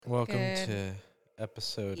Welcome Good to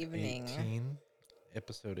episode evening. 18.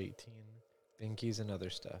 Episode 18. Binkies and other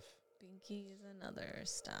stuff. Binkies and other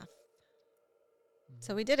stuff.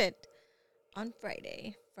 So we did it on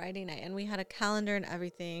Friday night, and we had a calendar and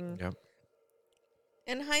everything. Yep.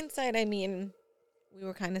 In hindsight, I mean, we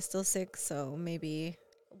were kind of still sick, so maybe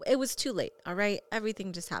it was too late, all right?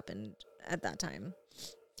 Everything just happened at that time.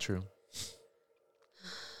 True.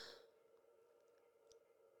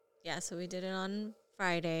 Yeah, so we did it on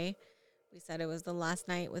Friday. We said it was the last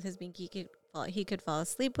night with his binky. He could fall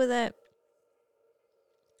asleep with it.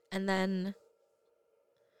 And then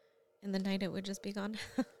in the night, it would just be gone.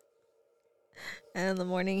 And in the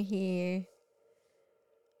morning, he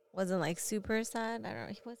wasn't like super sad. I don't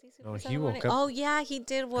know. Was he super No, sad? he in the woke morning? up Oh, yeah, he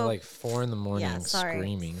did. At Well, like 4 in the morning Yeah, sorry.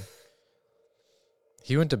 screaming.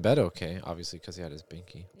 He went to bed okay, obviously, because he had his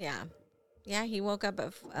binky. yeah. Yeah, he woke up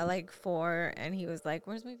at like 4 and he was like,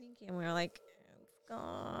 "Where's my binky?" And we were like, "It's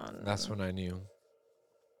gone." That's when I knew.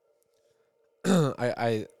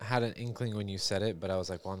 I had an inkling when you said it, but I was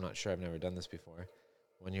like, well, I'm not sure. I've never done this before.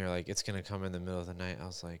 When you're like, it's going to come in the middle of the night, I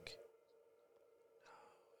was like,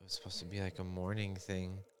 it was supposed to be like a morning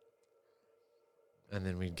thing. And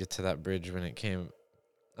then we'd get to that bridge when it came.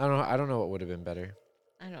 I don't know what would have been better.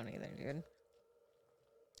 I don't either, dude.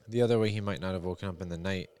 The other way, he might not have woken up in the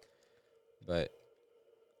night, but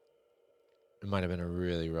it might have been a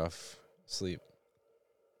really rough sleep.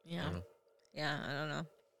 I Yeah. don't know. Yeah, I don't know.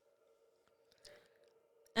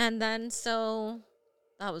 And then so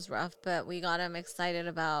that was rough, but we got him excited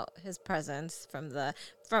about his presence I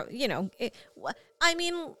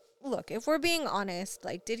mean, look, if we're being honest,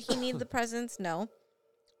 like, did he need the presents? No.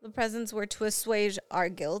 The presents were to assuage our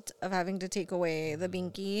guilt of having to take away the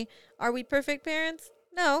binky. Are we perfect parents?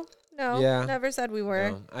 No. Yeah. Never said we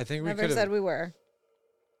were. No, I think we Never could said have. we were.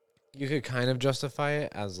 You could kind of justify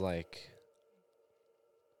it as like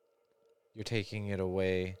you're taking it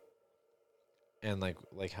away, and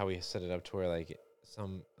like how we set it up to where like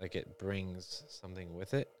it brings something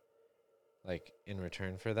with it, like in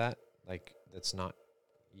return for that, like that's not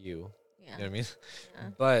you. Yeah. You know what I mean? Yeah.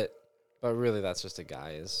 But really, that's just a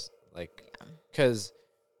guise, like, Yeah. because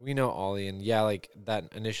we know Ollie, and yeah, like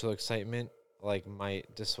that initial excitement like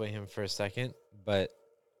might dissuade him for a second, but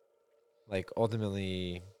like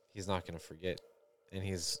ultimately he's not gonna forget, and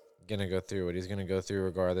he's gonna go through what he's gonna go through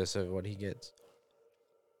regardless of what he gets.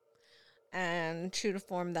 And true to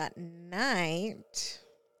form that night,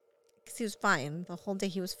 because he was fine. The whole day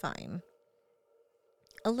he was fine.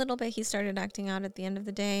 A little bit he started acting out at the end of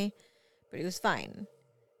the day, but he was fine.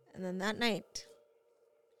 And then that night,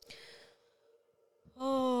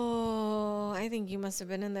 I think you must have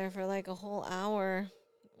been in there for like a whole hour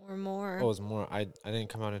or more. Oh, it was more. I didn't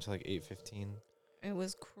come out until like 8:15. It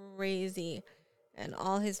was crazy. And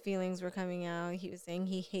all his feelings were coming out. He was saying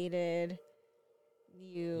he hated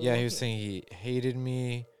you. Yeah, he was saying he hated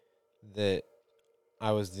me, that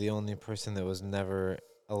I was the only person that was never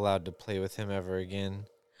allowed to play with him ever again,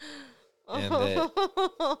 and that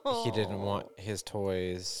he didn't want his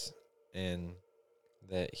toys, and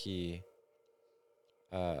that he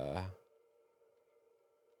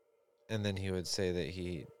and then he would say that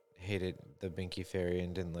he hated the Binky Fairy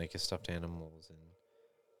and didn't like his stuffed animals,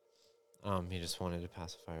 and he just wanted a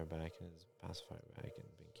pacifier back, and his pacifier back, and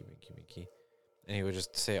Binky. And he would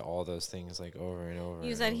just say all those things like over and over.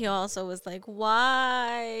 You said he also was like,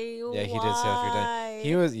 "Why?" Yeah, he did say that 3 times.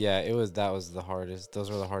 He was, yeah, that was the hardest.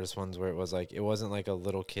 Those were the hardest ones where it was like, it wasn't like a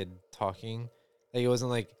little kid talking. Like, it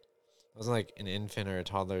wasn't like an infant or a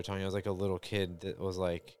toddler talking. It was like a little kid that was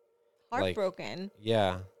like, heartbroken.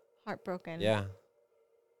 yeah, Heartbroken. yeah,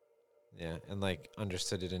 yeah. And like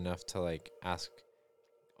understood it enough to like ask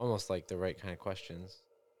almost like the right kind of questions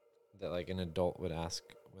that like an adult would ask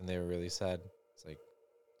when they were really sad. It's like,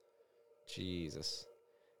 Jesus.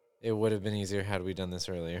 It would have been easier had we done this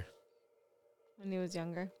earlier. When he was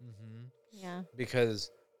younger. Mm-hmm. Yeah. Because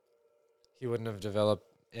he wouldn't have developed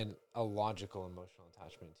a logical emotional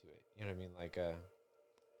attachment to it. You know what I mean? Like,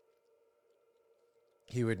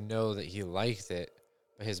 he would know that he liked it,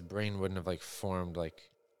 but his brain wouldn't have like formed like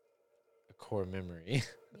a core memory.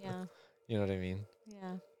 Yeah. You know what I mean?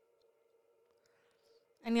 Yeah.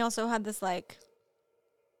 And he also had this like,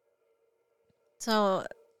 so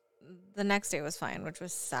the next day was fine, which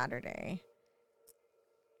was Saturday.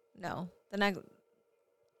 No,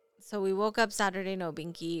 so we woke up Saturday, no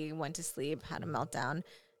binky, went to sleep, had a meltdown.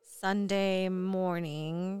 Sunday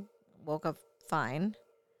morning, woke up fine.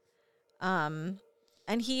 And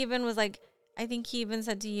he even was like, I think he even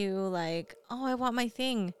said to you like, "Oh, I want my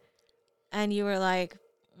thing," and you were like,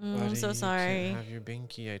 "I'm so sorry." You can't have your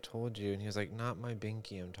binky. I told you. And he was like, "Not my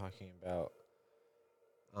binky. I'm talking about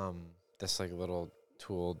this like little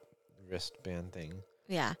tool wristband thing.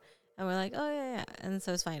 Yeah. And we're like, oh, yeah. And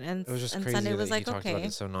so it's fine. And, It was just and crazy Sunday that was he like, talked about okay.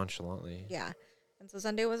 it so nonchalantly. Yeah. And so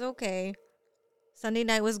Sunday was okay. Sunday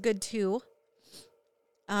night was good too.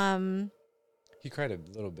 He cried a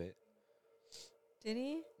little bit. Did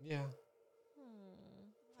he? Yeah.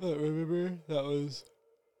 But remember that was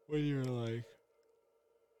when you were like,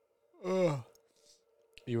 ugh.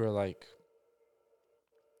 You were like,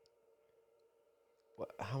 what?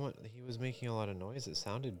 How much? He was making a lot of noise. It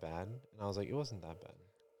sounded bad, and I was like, it wasn't that bad.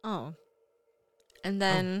 Oh. And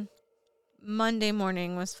then Monday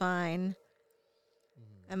morning was fine.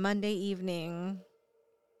 And Monday evening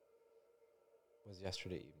was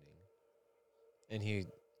yesterday evening, and he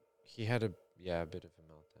had a bit of a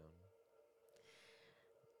meltdown.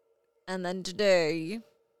 And then today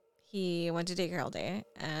he went to daycare all day,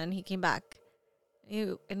 and he came back.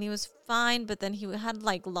 He was fine, but then he had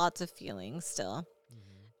like lots of feelings still.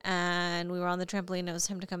 And we were on the trampoline. It was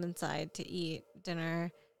time to come inside to eat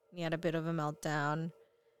dinner. He had a bit of a meltdown,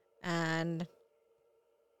 and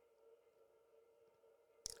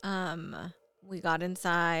we got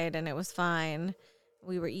inside, and it was fine.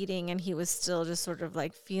 We were eating, and he was still just sort of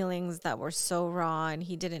like feelings that were so raw, and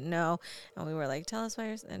he didn't know. And we were like, "Tell us why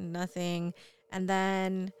you're," and nothing. And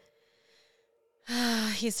then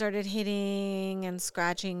he started hitting and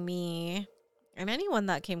scratching me and anyone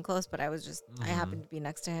that came close, but I was just, I happened to be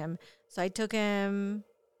next to him. So I took him.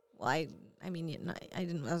 Well, I didn't,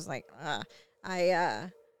 I was like,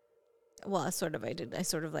 sort of, I did. I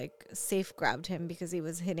sort of like safe grabbed him because he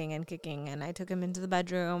was hitting and kicking, and I took him into the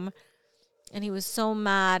bedroom, and he was so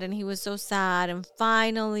mad and he was so sad. And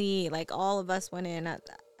finally, like all of us went in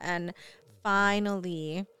and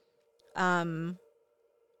finally,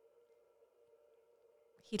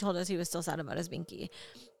 he told us he was still sad about his binky.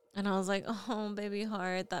 And I was like, oh, baby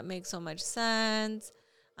heart, that makes so much sense.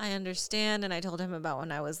 I understand. And I told him about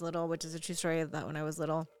when I was little, which is a true story of that when I was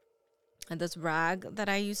little. And this rag that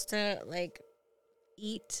I used to like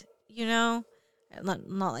eat, you know, not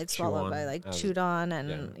like swallow, but like chewed on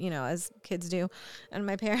and, you know, as kids do. And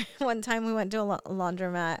my parents, one time we went to a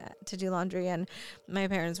laundromat to do laundry, and my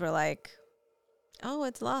parents were like, oh,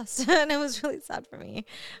 it's lost. And it was really sad for me.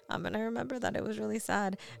 And I remember that it was really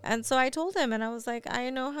sad. And so I told him, and I was like,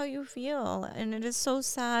 I know how you feel, and it is so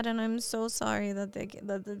sad, and I'm so sorry that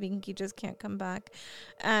the binky just can't come back.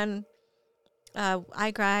 And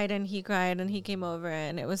I cried, and he cried, and he came over,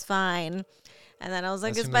 and it was fine. And then I was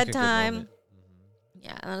like, it's bedtime.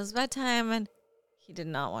 Yeah, and it was bedtime, and he did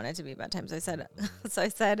not want it to be bedtime. So I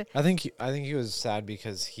said, I think he was sad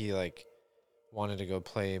because he like wanted to go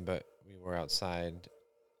play, but we were outside.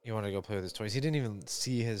 He wanted to go play with his toys. He didn't even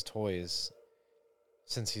see his toys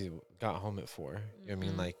since he got home at 4. You know what I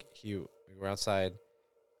mean? Like we were outside,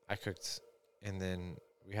 I cooked, and then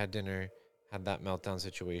we had dinner, had that meltdown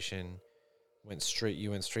situation, you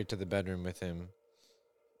went straight to the bedroom with him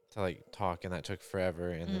to like talk, and that took forever,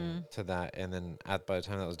 and then to that, and then by the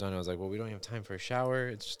time that was done, I was like, well, we don't have time for a shower.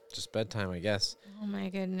 It's just bedtime, I guess. Oh my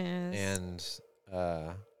goodness. And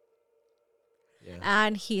yeah.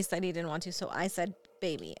 And he said he didn't want to. So I said,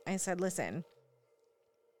 baby, listen.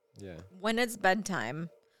 Yeah. When it's bedtime,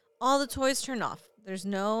 all the toys turn off. There's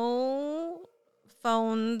no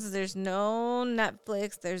phones. There's no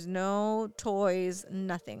Netflix. There's no toys.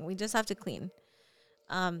 Nothing. We just have to clean.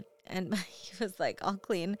 And he was like, I'll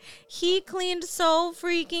clean. He cleaned so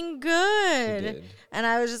freaking good. He did. And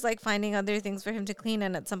I was just like finding other things for him to clean.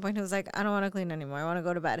 And at some point he was like, I don't want to clean anymore. I want to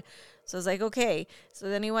go to bed. So I was like, okay. So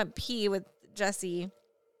then he went pee with Jesse.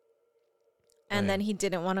 And then he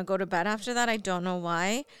didn't want to go to bed after that. I don't know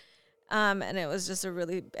why. And it was just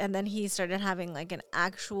and then he started having like an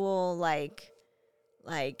actual, like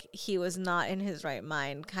he was not in his right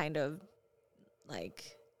mind kind of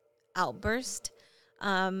like outburst.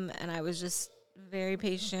 And I was just very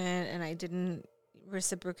patient, and I didn't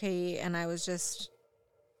reciprocate, and I was just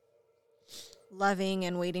loving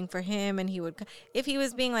and waiting for him. And if he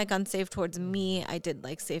was being like unsafe towards me, I did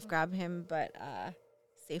like safe grab him, but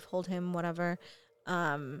safe hold him, whatever.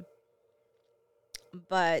 But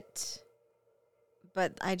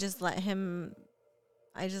I just let him,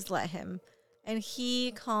 and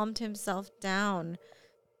he calmed himself down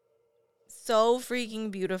so freaking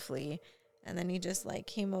beautifully. And then he just like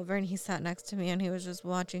came over, and he sat next to me, and he was just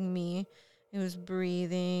watching me. He was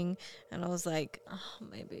breathing, and I was like, oh,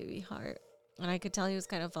 my baby heart. And I could tell he was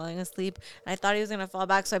kind of falling asleep. And I thought he was going to fall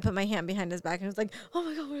back, so I put my hand behind his back, and he was like, oh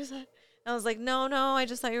my God, what is that? And I was like, no, I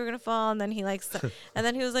just thought you were going to fall. And then he like, and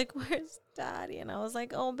then he was like, where's Daddy? And I was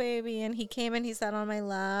like, oh, baby. And he came and he sat on my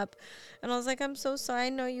lap. And I was like, I'm so sorry. I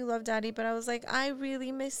know you love Daddy, but I was like, I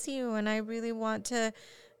really miss you, and I really want to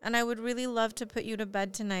and I would really love to put you to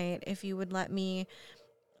bed tonight if you would let me.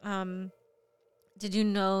 Did you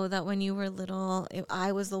know that when you were little,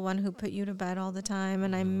 I was the one who put you to bed all the time,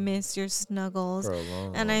 and I miss your snuggles, For a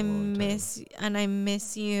long, and I long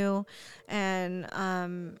miss you,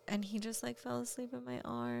 and he just like fell asleep in my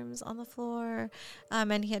arms on the floor,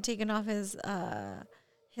 and he had taken off his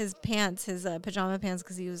pants, his pajama pants,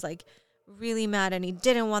 because he was like really mad and he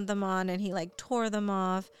didn't want them on, and he like tore them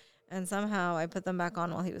off, and somehow I put them back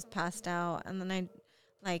on while he was passed out, and then I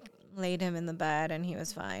like laid him in the bed and he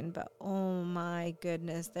was fine. But oh my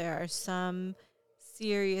goodness, there are some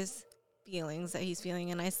serious feelings that he's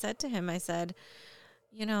feeling. And I said to him, I said,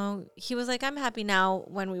 you know, he was like, I'm happy now.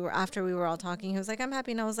 After we were all talking, he was like, I'm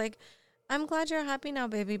happy now. I was like, I'm glad you're happy now,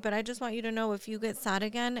 baby, but I just want you to know, if you get sad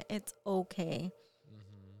again, it's okay.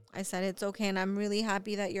 I said, it's okay, and I'm really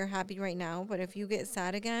happy that you're happy right now, but if you get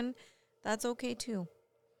sad again, that's okay too.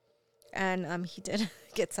 And he did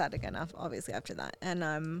get sad again, obviously, after that.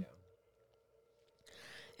 And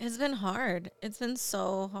it's been hard. It's been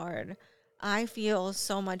so hard. I feel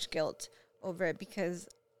so much guilt over it, because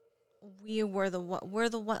we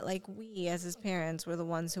as his parents were the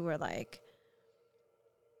ones who were like,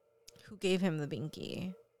 who gave him the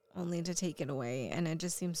binky only to take it away. And it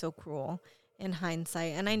just seems so cruel in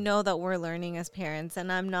hindsight. And I know that we're learning as parents,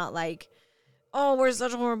 and I'm not like, oh, we're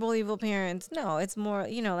such horrible, evil parents. No, it's more,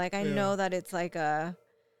 you know, like I know that it's like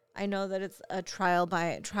I know that it's a trial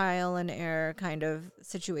and error kind of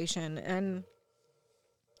situation. And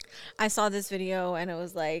I saw this video, and it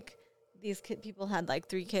was like these people had like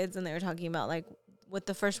 3 kids, and they were talking about like with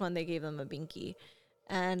the first one, they gave them a binky,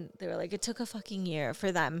 and they were like, it took a fucking year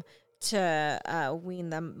for them to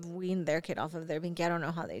wean their kid off of their binky. I don't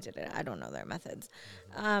know how they did it. I don't know their methods.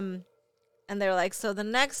 And they were like, so the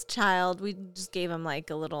next child, we just gave him like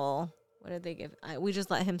a little, what did they give? We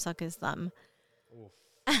just let him suck his thumb.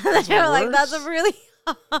 And they were like, that's a really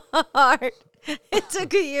hard. It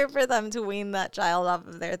took a year for them to wean that child off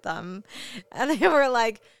of their thumb. And they were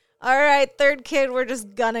like, all right, 3rd kid, we're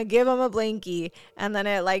just gonna give him a blankie. And then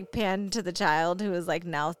it like panned to the child, who was like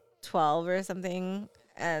now 12 or something.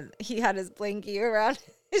 And he had his blankie around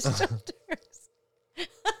his shoulders.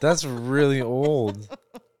 That's really old.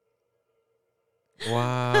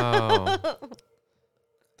 Wow.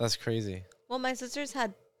 That's crazy. Well, my sister's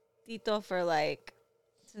had Tito for like,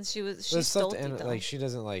 since she But stole Tito. like she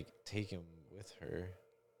doesn't like take him with her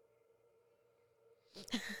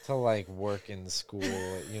to like work in school.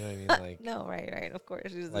 You know what I mean? Like no, right. Of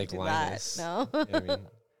course, she doesn't like do Linus. that. No. You know what I mean?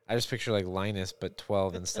 I just picture like Linus, but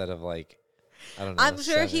 12 instead of like, I don't know. I'm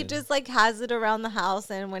sure 7. he just like has it around the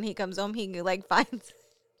house, and when he comes home, he like finds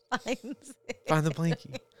it. Find the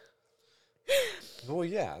blankie. Well,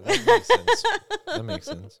 yeah, that makes sense. That makes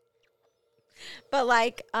sense. But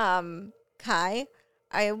like Kai,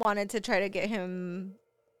 I wanted to try to get him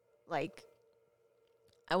like,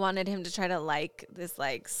 I wanted him to try to like this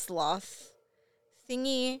like sloth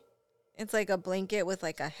thingy. It's like a blanket with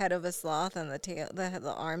like a head of a sloth and the tail,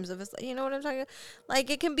 the arms of a sloth. You know what I'm talking about?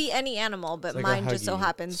 Like it can be any animal, but like mine just so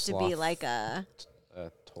happens to be like a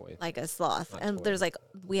toy, like a sloth. Not And toy. there's like,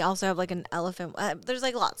 we also have like an elephant. There's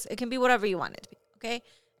like lots. It can be whatever you want it to be. Okay.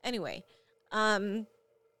 Anyway, and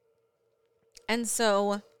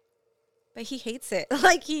so, but he hates it.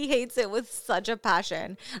 Like he hates it with such a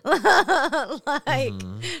passion. Like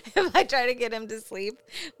if I try to get him to sleep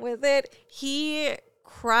with it, he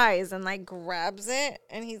cries and like grabs it,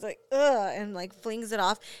 and he's like ugh, and like flings it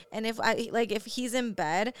off. And if he's in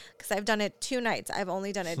bed, because I've done it 2 nights, I've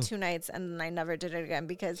only done it 2 nights, and then I never did it again,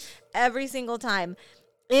 because every single time,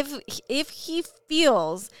 if he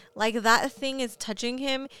feels like that thing is touching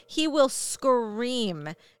him, he will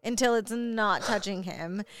scream until it's not touching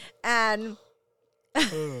him. And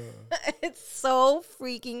it's so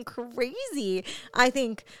freaking crazy. I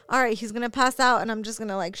think, all right, he's going to pass out, and I'm just going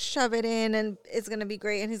to like shove it in, and it's going to be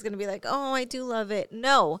great. And he's going to be like, oh, I do love it.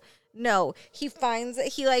 No, he finds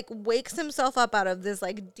it. He like wakes himself up out of this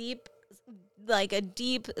like deep, like a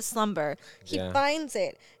deep slumber. He finds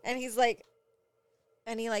it, and he's like,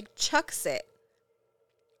 and he like chucks it.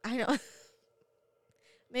 I know.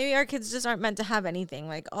 Maybe our kids just aren't meant to have anything.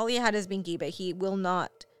 Like all he had is Binky, but he will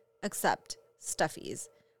not accept stuffies.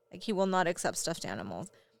 Like he will not accept stuffed animals.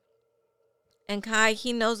 And Kai,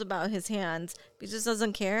 he knows about his hands, but he just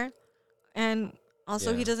doesn't care. And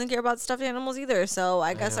also he doesn't care about stuffed animals either. So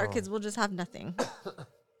I guess our kids will just have nothing.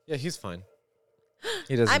 Yeah, he's fine.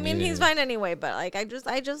 He doesn't. I mean, he's fine anyway, but like I just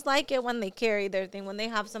like it when they carry their thing, when they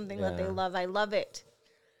have something that they love. I love it.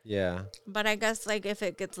 Yeah. But I guess like if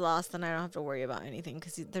it gets lost, then I don't have to worry about anything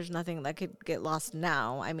because there's nothing that could get lost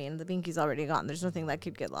now. I mean, the binky's already gone. There's nothing that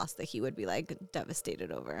could get lost that he would be like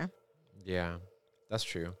devastated over. Yeah. That's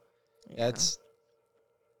true. Yeah. It's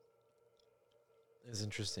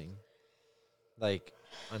interesting. Like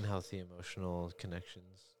unhealthy emotional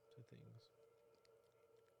connections to things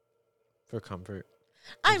for comfort.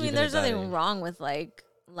 I Like, mean, even there's at that nothing age. wrong with like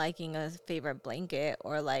liking a favorite blanket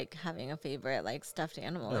or like having a favorite like stuffed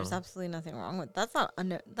animal. There's No. absolutely nothing wrong with that's not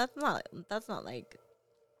like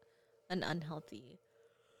an unhealthy.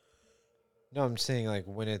 No, I'm saying like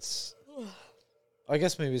when it's. I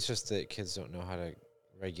guess maybe it's just that kids don't know how to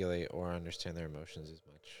regulate or understand their emotions as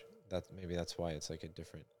much. That's why it's like a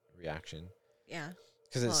different reaction. Yeah.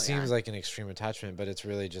 Because it Well, seems yeah. like an extreme attachment, but it's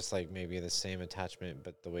really just like maybe the same attachment,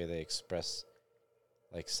 but the way they express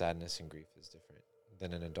like sadness and grief is different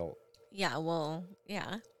than an adult. Yeah, well,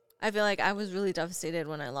 yeah. I feel like I was really devastated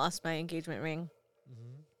when I lost my engagement ring.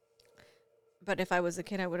 Mm-hmm. But if I was a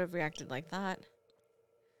kid, I would have reacted like that.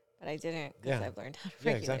 But I didn't because Yeah. I've learned how to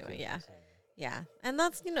Yeah, regulate. exactly. Yeah, yeah, and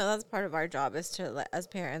that's that's part of our job is to as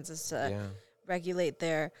parents is to Yeah. regulate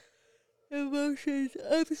their emotions.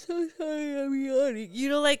 I'm so sorry, I'm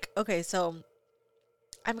yawning. Like okay, so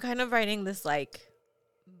I'm kind of writing this like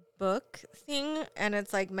book thing, and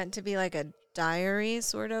it's like meant to be like a diary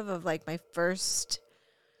sort of like my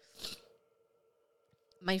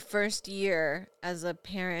first year as a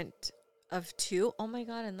parent of two. Oh my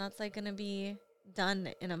god, and that's like gonna be done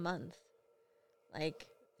in a month. Like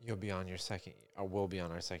You'll be on your second, or we'll be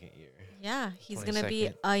on our second year. yeah, he's gonna be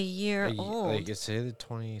 22nd. a year Like old. it's today the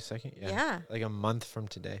 22nd? Yeah. Yeah. Like a month from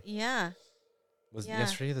today. Yeah. Was Yeah.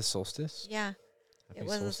 yesterday the solstice? Yeah. Happy It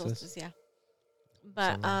was a solstice, yeah.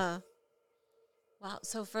 But Summer. wow,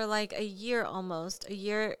 so for like a year almost, a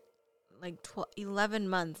year like 11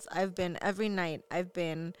 months, every night I've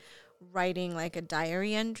been writing like a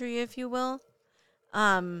diary entry, if you will.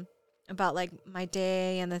 About like my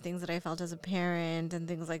day and the things that I felt as a parent and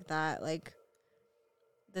things like that, like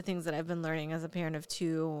the things that I've been learning as a parent of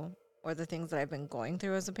two or the things that I've been going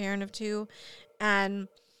through as a parent of two. And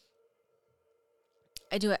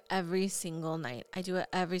I do it every single night. I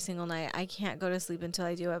can't go to sleep until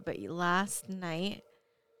I do it, but last night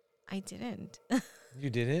I didn't. You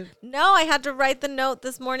didn't? No, I had to write the note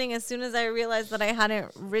this morning as soon as I realized that I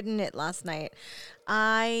hadn't written it last night.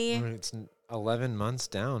 It's 11 months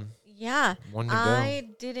down. Yeah. One to go. I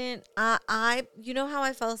didn't you know how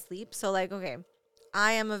I fell asleep? So like, okay,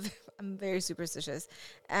 I'm very superstitious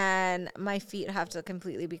and my feet have to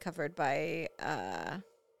completely be covered by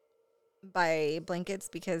blankets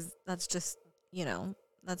because that's just,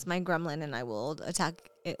 that's my gremlin and I will attack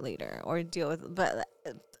it later or deal with but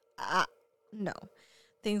no.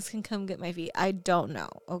 Things can come get my feet. I don't know,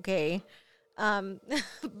 okay?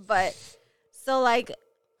 But so like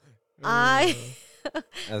I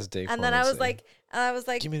As Dave and then I was like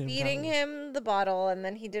Give me them feeding towels. him the bottle and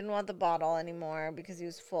then he didn't want the bottle anymore because he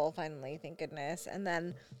was full finally, thank goodness. And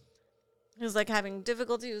then he was like having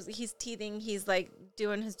difficulty. He's teething. He's like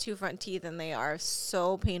doing his two front teeth and they are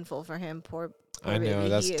so painful for him. Poor I know baby.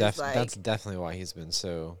 that's He is like, that's definitely why he's been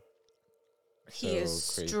so he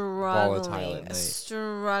is volatile struggling. at night.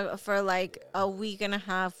 Struggle for like a week and a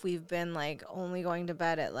half. We've been like only going to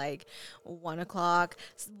bed at like 1 o'clock.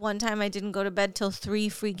 One time I didn't go to bed till 3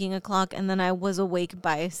 freaking o'clock, and then I was awake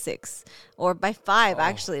by 6 or by 5. Oh.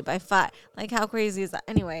 Actually, by 5. Like how crazy is that?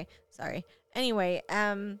 Anyway, sorry. Anyway,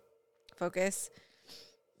 focus.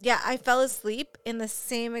 Yeah, I fell asleep in the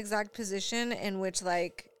same exact position in which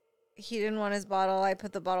like he didn't want his bottle. I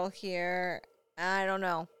put the bottle here. I don't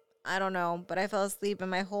know, but I fell asleep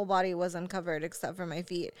and my whole body was uncovered except for my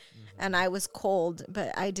feet. And I was cold,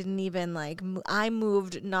 but I didn't even like, I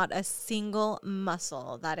moved not a single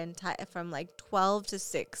muscle that entire, from like 12 to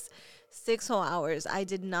 6 whole hours. I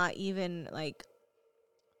did not even like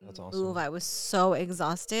That's move. awesome. I was so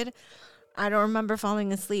exhausted. I don't remember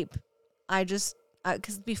falling asleep. I just,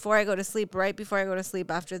 because right before I go to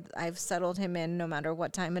sleep, after I've settled him in, no matter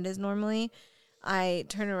what time it is normally, I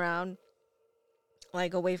turn around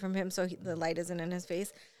like away from him so the light isn't in his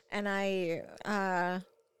face, and I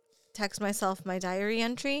text myself my diary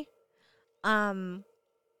entry, and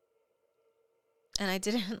I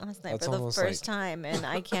did it last night That's for the almost first like- time, and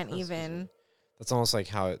I can't Excuse me. even. That's almost like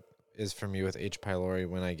how it is for me with H. pylori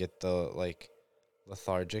when I get the like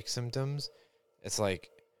lethargic symptoms. It's like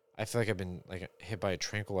I feel like I've been like hit by a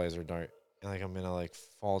tranquilizer dart and like I'm gonna like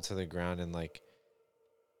fall to the ground and like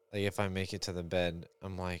if I make it to the bed,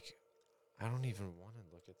 I'm like I don't even want to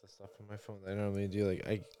look at the stuff on my phone that I normally do. Like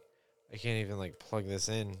I can't even like plug this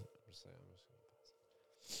in.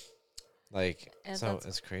 Like, And so that's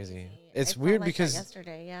it's crazy. crazy. It's I felt weird like that because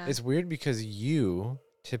yesterday, yeah. it's weird because you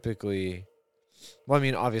typically, well, I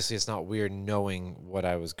mean, obviously it's not weird knowing what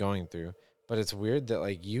I was going through, but it's weird that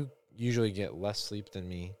like you usually get less sleep than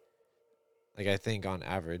me. Like I think on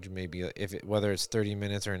average, maybe if it, whether it's 30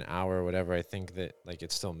 minutes or an hour or whatever, I think that like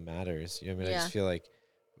it still matters. You know what I mean? I Yeah. just feel like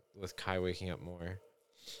with Kai waking up more,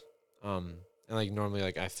 and like normally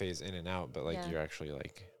like I phase in and out, but like Yeah. you're actually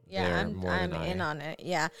like Yeah, there more I'm than I. in on it.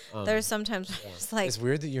 Yeah. Um, There's sometimes where yeah. it's like It's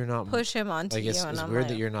weird that you're not push him onto like you, and it's I'm weird like,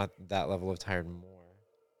 that you're not that level of tired more.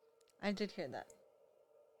 I did hear that.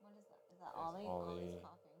 What is that? Is that Ollie? Ollie. Ollie's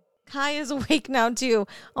coughing. Kai is awake now too.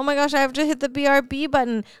 Oh my gosh, I have to hit the BRB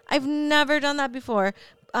button. I've never done that before.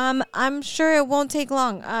 I'm sure it won't take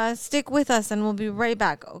long. Stick with us and we'll be right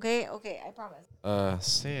back. Okay? Okay, I promise.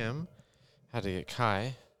 Sam had to get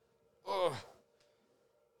Kai. Ugh.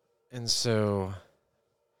 And so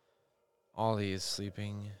Ollie is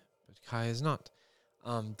sleeping, but Kai is not.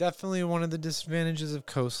 Definitely one of the disadvantages of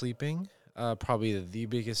co-sleeping. Probably the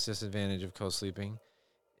biggest disadvantage of co-sleeping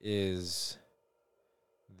is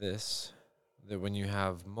this, that when you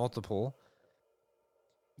have multiple,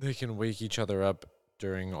 they can wake each other up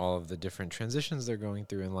during all of the different transitions they're going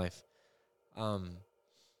through in life.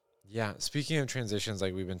 Yeah, speaking of transitions,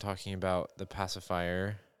 like we've been talking about the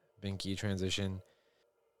pacifier Binky transition.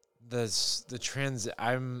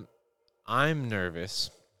 I'm nervous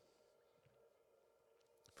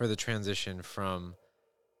for the transition from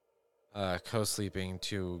co-sleeping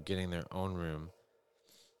to getting their own room.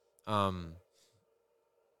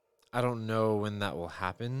 I don't know when that will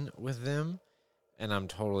happen with them, and I'm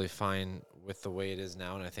totally fine with the way it is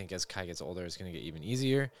now. And I think as Kai gets older, it's going to get even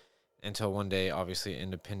easier. Until one day, obviously,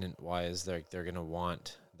 independent wise, they're going to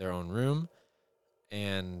want their own room,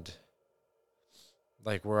 and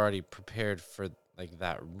like we're already prepared for like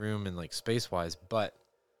that room and like space wise, but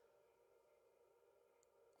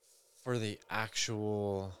for the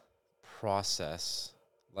actual process,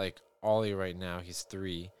 like Ollie right now, he's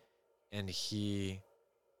 3, and he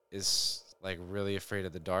is like really afraid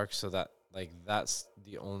of the dark. So that like that's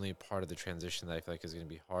the only part of the transition that I feel like is going to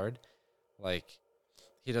be hard. Like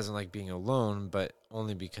he doesn't like being alone, but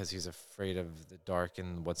only because he's afraid of the dark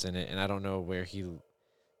and what's in it. And I don't know where he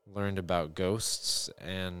learned about ghosts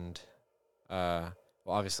and well,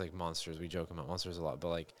 obviously like monsters. We joke about monsters a lot, but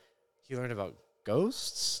like he learned about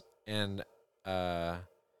ghosts and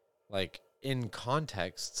like in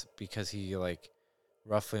context because he like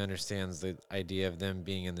roughly understands the idea of them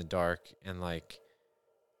being in the dark and like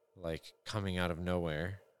coming out of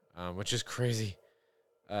nowhere, which is crazy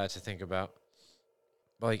to think about.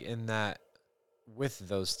 But like in that, with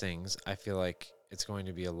those things, I feel like it's going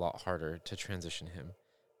to be a lot harder to transition him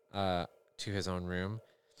to his own room.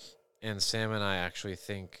 And Sam and I actually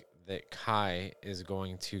think that Kai is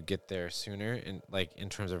going to get there sooner in like in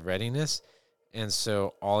terms of readiness. And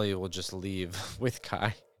so Ollie will just leave with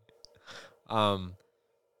Kai.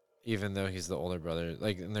 Even though he's the older brother.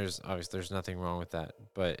 Like, and there's nothing wrong with that,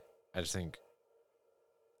 but I just think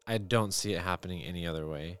I don't see it happening any other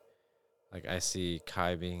way. Like I see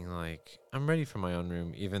Kai being like, I'm ready for my own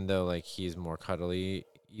room, even though like he's more cuddly.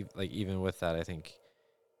 Like even with that, I think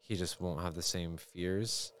he just won't have the same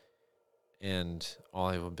fears. And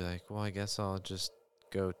Ollie will be like, well, I guess I'll just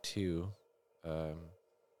go too.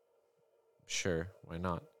 Sure, why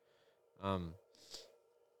not? So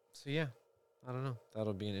yeah, I don't know.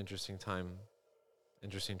 That'll be an interesting time,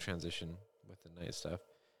 interesting transition with the night stuff.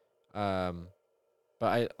 But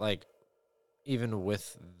I like, even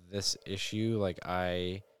with this issue, like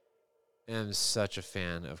I am such a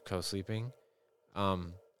fan of co-sleeping.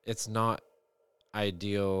 It's not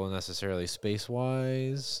ideal necessarily space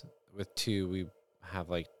wise. With 2, we have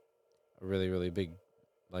like a really, really big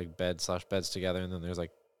like beds together, and then there's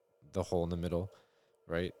like the hole in the middle,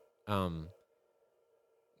 right?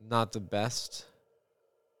 Not the best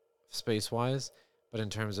space wise, but in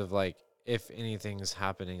terms of like if anything's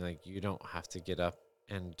happening, like you don't have to get up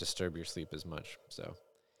and disturb your sleep as much. So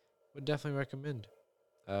would definitely recommend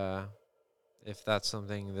if that's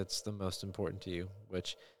something that's the most important to you,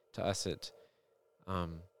 which to us it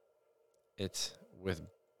with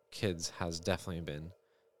kids has definitely been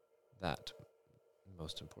that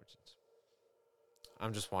most important.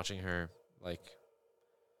 I'm just watching her like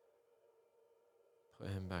put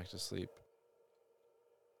him back to sleep.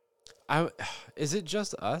 Is it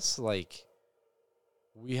just us? Like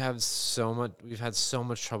we've had so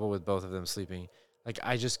much trouble with both of them sleeping. Like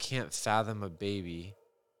I just can't fathom a baby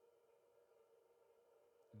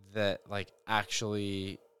that like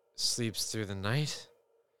actually sleeps through the night,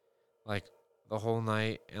 like the whole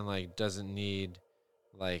night, and like doesn't need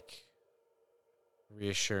like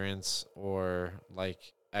reassurance or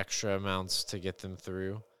like extra amounts to get them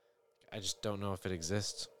through. I just don't know if it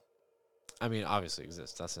exists. I mean, obviously it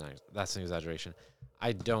exists. That's an exaggeration.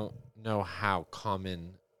 I don't know how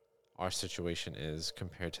common our situation is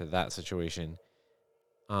compared to that situation.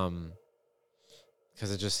 Because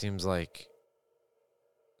it just seems like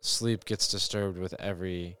sleep gets disturbed with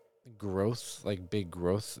every growth, like big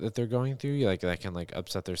growth that they're going through. Like that can like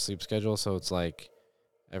upset their sleep schedule. So it's like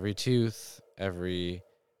every tooth, every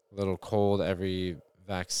little cold, every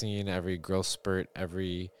vaccine, every growth spurt,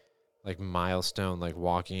 every like milestone, like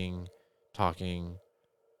walking, talking.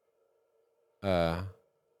 Oh,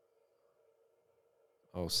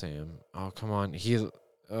 Sam. Oh, come on.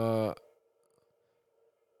 Uh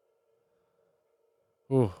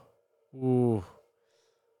ooh. Ooh.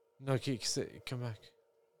 No, come back.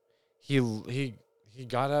 He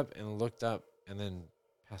got up and looked up and then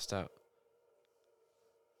passed out.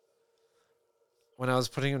 When I was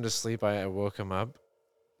putting him to sleep, I woke him up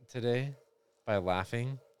today by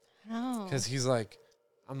laughing How? because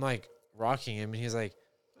I'm like rocking him, and he's like,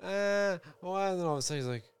 why? And then all of a sudden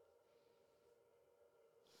he's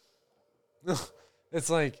like, it's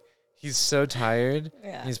like he's so tired.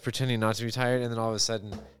 Yeah. He's pretending not to be tired, and then all of a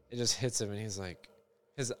sudden it just hits him, and he's like,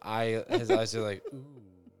 his eyes are like, ooh,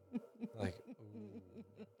 like,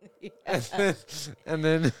 ooh. Yeah. and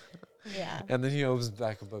then Yeah. and then he opens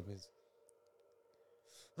back above me.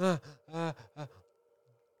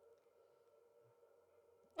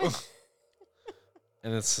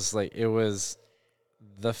 And it's just like it was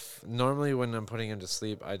normally when I'm putting him to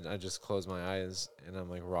sleep, I just close my eyes and I'm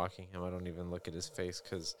like rocking him. I don't even look at his face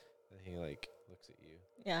because then he like looks at you.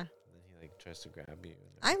 Yeah. And then he like tries to grab you.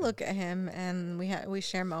 I look at him and we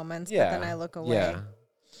share moments, Yeah. but then I look away. Yeah.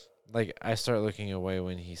 Like I start looking away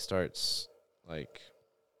when he starts like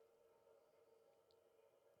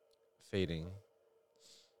fading.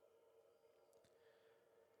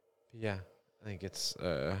 Yeah, I think it's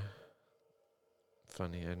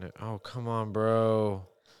funny. I know. Oh, come on, bro.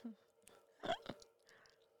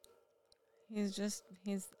 He's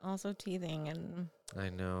also teething and I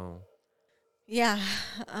know. yeah.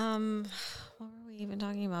 What were we even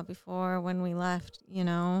talking about before when we left, you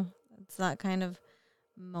know? It's that kind of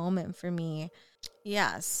moment for me.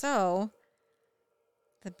 Yeah, so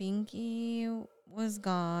the binky was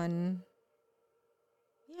gone.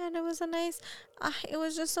 Yeah, and it was it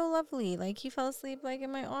was just so lovely. Like he fell asleep like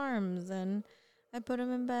in my arms and I put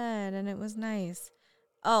him in bed and it was nice.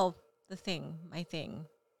 Oh, my thing.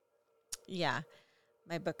 Yeah,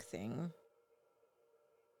 my book thing.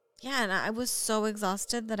 Yeah, and I was so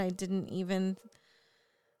exhausted that I didn't even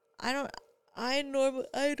I don't I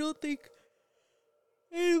don't think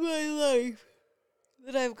in my life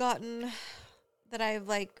that I've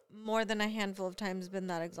like more than a handful of times been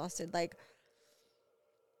that exhausted. Like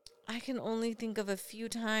I can only think of a few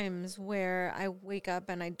times where I wake up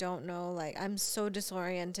and I don't know, like, I'm so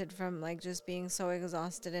disoriented from, like, just being so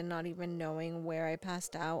exhausted and not even knowing where I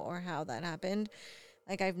passed out or how that happened.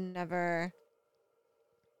 Like, I've never,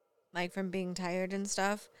 like, from being tired and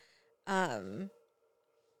stuff. And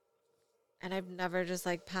I've never just,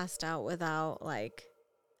 like, passed out without, like,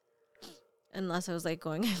 unless I was, like,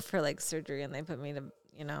 going in for, like, surgery and they put me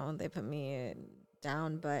they put me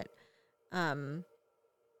down, but,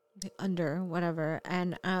 under whatever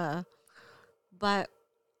and but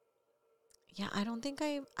yeah, I don't think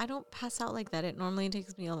I don't pass out like that. It normally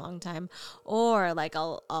takes me a long time, or like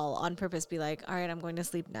I'll on purpose be like, all right, I'm going to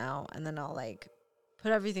sleep now, and then I'll like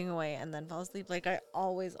put everything away and then fall asleep. Like I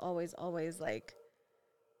always like,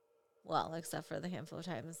 well, except for the handful of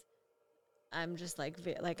times I'm just like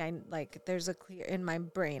there's a clear in my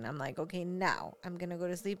brain. I'm like, okay, now I'm gonna go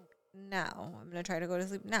to sleep. Now I'm gonna try to go to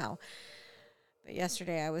sleep now. But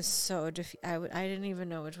yesterday I was so I didn't even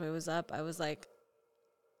know which way was up. I was like,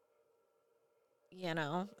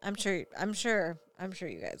 I'm sure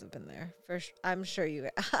you guys have been there. I'm sure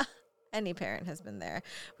any parent has been there.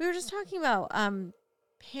 We were just talking about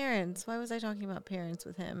parents. Why was I talking about parents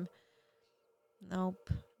with him? Nope,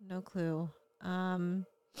 no clue.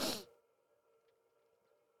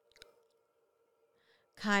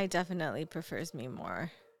 Kai definitely prefers me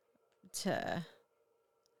more to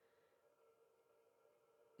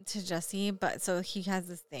Jesse, but so he has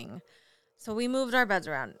this thing. So we moved our beds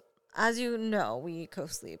around. As you know, we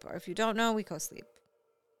co-sleep, or if you don't know, we co-sleep.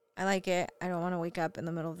 I like it. I don't want to wake up in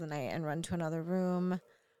the middle of the night and run to another room.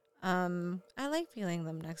 I like feeling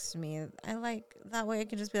them next to me. I like that way I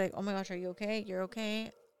can just be like, oh my gosh, are you okay? You're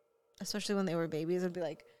okay? Especially when they were babies, I'd be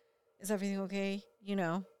like, is everything okay?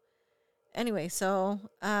 Anyway, so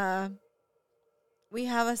we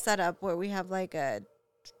have a setup where we have like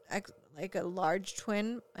like a large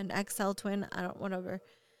twin, an XL twin, I don't whatever,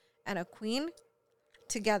 and a queen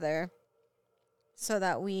together so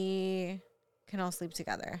that we can all sleep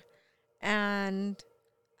together. And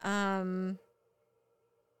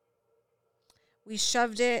we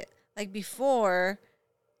shoved it like before,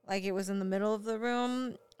 like it was in the middle of the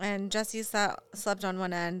room, and Jesse slept on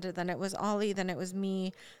one end, then it was Ollie, then it was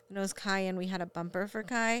me, then it was Kai, and we had a bumper for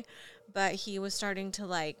Kai, but he was starting to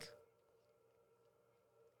like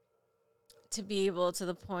to be able to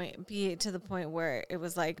the point where it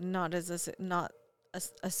was like not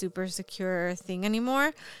a super secure thing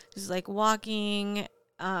anymore. Just like walking,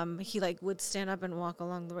 he like would stand up and walk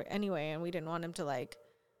along the way anyway, and we didn't want him to like,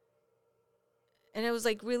 and it was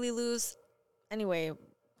like really loose. Anyway,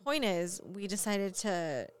 point is, we decided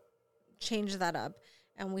to change that up,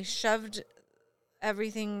 and we shoved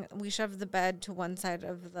the bed to one side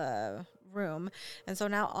of the room, and so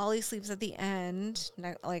now Ollie sleeps at the end,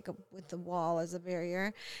 like with the wall as a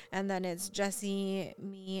barrier, and then it's Jesse,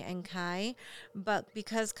 me, and Kai. But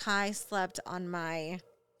because Kai slept on my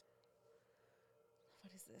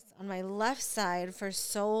left side for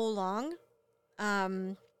so long,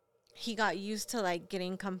 he got used to like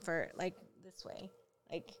getting comfort like this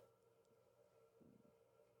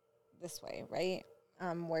way, right?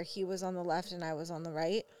 Where he was on the left and I was on the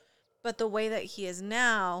right. But the way that he is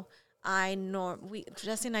now,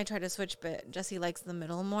 Jesse and I try to switch, but Jesse likes the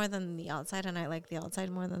middle more than the outside, and I like the outside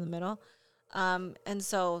more than the middle. And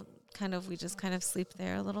so we just kind of sleep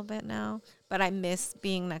there a little bit now. But I miss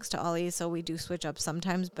being next to Ollie, so we do switch up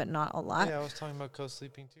sometimes, but not a lot. Yeah, I was talking about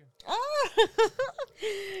co-sleeping too.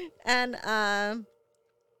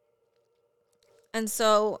 And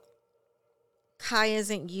so Kai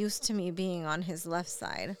isn't used to me being on his left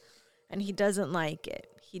side, and he doesn't like it.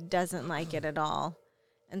 He doesn't like it at all.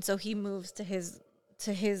 And so he moves to his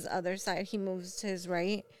other side. He moves to his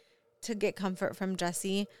right to get comfort from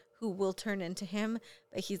Jesse, who will turn into him.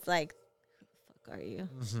 But he's like, who the fuck are you?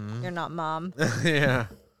 Mm-hmm. You're not mom. Yeah.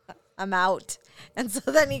 I'm out. And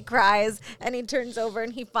so then he cries and he turns over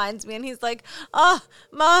and he finds me and he's like, oh,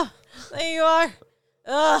 Mom, there you are.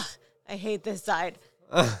 Ugh, I hate this side.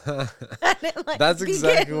 That's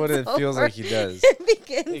exactly what it feels like he does. It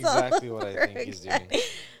begins exactly what I think he's doing.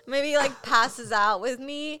 Maybe he like passes out with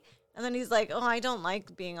me and then he's like, oh, I don't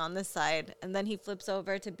like being on this side. And then he flips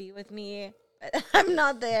over to be with me. But I'm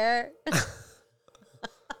not there.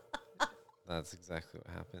 That's exactly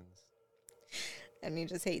what happens. And he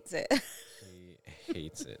just hates it. He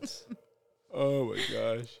hates it. Oh my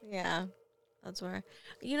gosh. Yeah. That's where,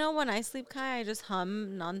 when I sleep, Kai, I just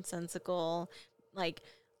hum nonsensical. Like,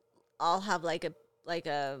 I'll have like a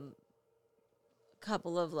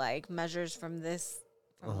couple of like measures from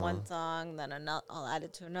one song, then I'll add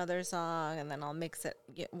it to another song, and then I'll mix it,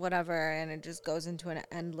 whatever, and it just goes into an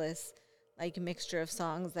endless like mixture of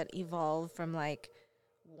songs that evolve from like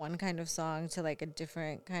one kind of song to like a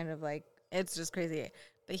different kind of like, it's just crazy.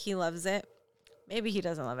 But he loves it. Maybe he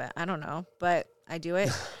doesn't love it. I don't know, but I do it.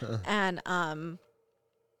 And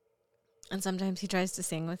sometimes he tries to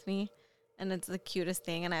sing with me, and it's the cutest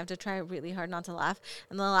thing, and I have to try really hard not to laugh.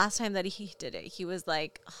 And the last time that he did it, he was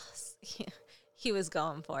like, he was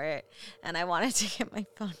going for it, and I wanted to get my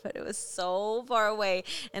phone, but it was so far away.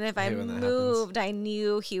 And if I moved, I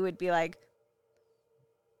knew he would be like,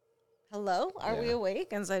 hello, are we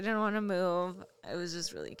awake? And so I didn't want to move. It was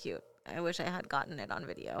just really cute. I wish I had gotten it on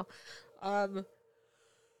video. But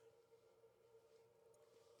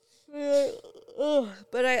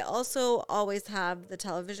I also always have the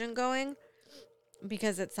television going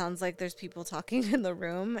because it sounds like there's people talking in the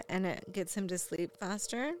room and it gets him to sleep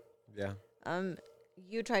faster. Yeah.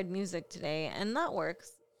 You tried music today and that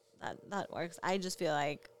works. That works. I just feel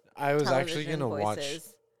like I was actually going to watch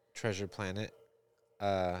Treasure Planet.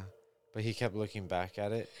 But he kept looking back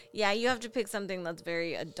at it. Yeah, you have to pick something that's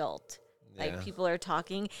very adult. Like people are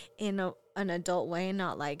talking in an adult way,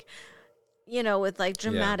 not like, with like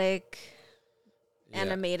dramatic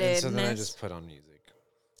animated. So then I just put on music.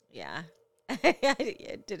 Yeah.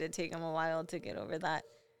 Did it take him a while to get over that?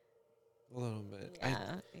 A little bit.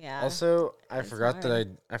 Yeah. Also, I forgot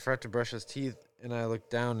to brush his teeth, and I looked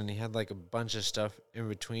down, and he had like a bunch of stuff in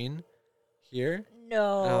between here.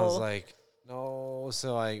 No. And I was like, no.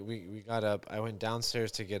 So we got up. I went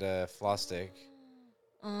downstairs to get a floss stick.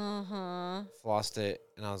 Flossed it,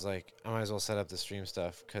 and I was like, I might as well set up the stream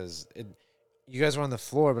stuff because you guys were on the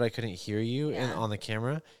floor, but I couldn't hear you on the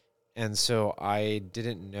camera, and so I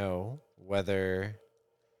didn't know whether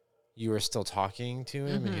you were still talking to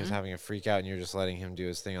him and he was having a freak out, and you're just letting him do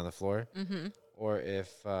his thing on the floor, or if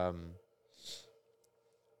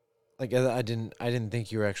like I didn't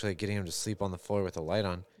think you were actually getting him to sleep on the floor with the light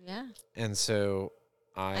on. Yeah. And so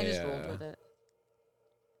I just rolled with it.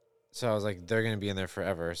 So I was like, they're going to be in there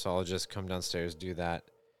forever. So I'll just come downstairs, do that,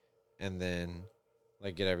 and then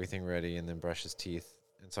like get everything ready and then brush his teeth.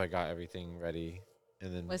 And so I got everything ready.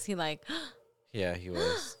 And then, Was he like, yeah, he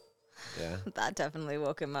was. Yeah. that definitely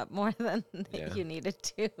woke him up more than Yeah. you needed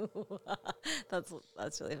to.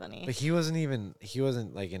 That's really funny. But he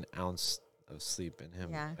wasn't like an ounce of sleep in him.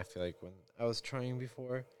 Yeah. I feel like when I was trying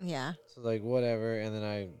before. Yeah. So like whatever. And then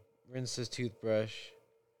I rinsed his toothbrush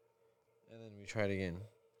and then we tried again.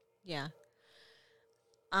 Yeah.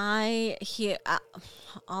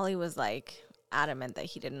 Ollie was like adamant that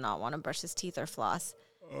he did not want to brush his teeth or floss.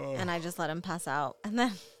 And I just let him pass out. And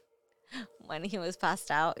then when he was passed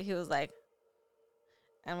out, he was like,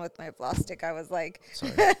 and with my floss stick, I was like,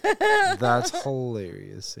 Sorry. That's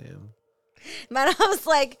hilarious, Sam. man, I was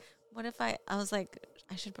like, what if I was like,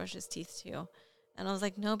 I should brush his teeth too. And I was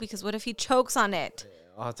like, no, because what if he chokes on it? Yeah,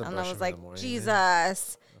 I'll have to And brush I him was like, in the morning. Jesus.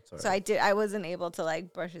 That's all So right. I wasn't able to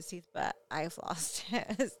like brush his teeth, but I flossed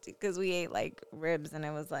because we ate like ribs and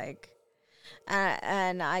it was like,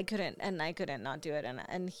 and I couldn't not do it.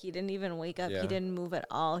 And he didn't even wake up. Yeah. He didn't move at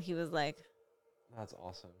all. He was like, That's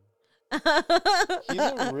awesome. He's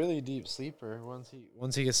a really deep sleeper.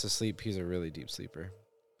 Once he gets to sleep, he's a really deep sleeper.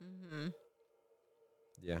 mm-hmm.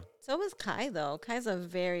 Yeah. So was Kai though. Kai's a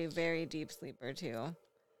very, very deep sleeper too.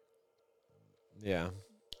 Yeah.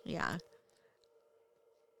 Yeah.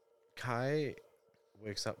 Kai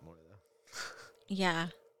wakes up more though. Yeah.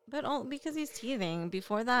 But all because he's teething.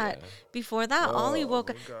 Before that, Yeah. Ollie Oh woke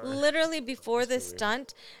my up God. literally before That's this so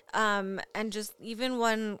weird. stunt. And just even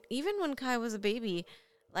when Kai was a baby,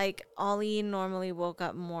 like Ollie normally woke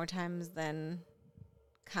up more times than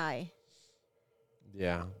Kai.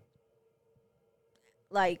 Yeah.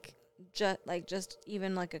 Like just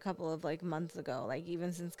even like a couple of like months ago, like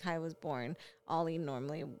even since Kai was born, Ollie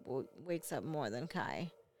normally wakes up more than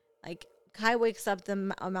Kai. Like Kai wakes up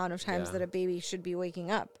the amount of times Yeah. that a baby should be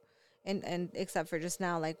waking up, and except for just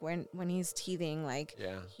now, like when he's teething, like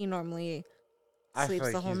Yeah. he normally I feel sleeps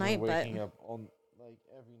like the whole he's night, been but waking up like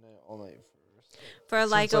every night, all night for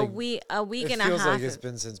Since, like like, a week it and a feels half. like it's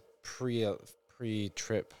been since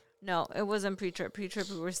pre-trip, No, it wasn't pre-trip. Pre-trip,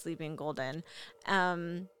 we were sleeping golden.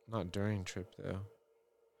 not during trip though.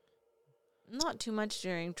 Not too much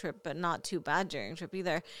during trip, but not too bad during trip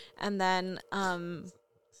either. And then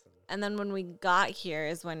when we got here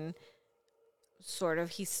is when sort of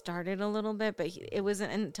he started a little bit, but it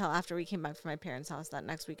wasn't until after we came back from my parents' house that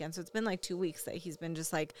next weekend. So it's been like 2 weeks that he's been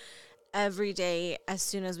just like every day as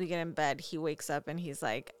soon as we get in bed, he wakes up and he's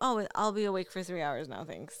like, "Oh, I'll be awake for 3 hours now,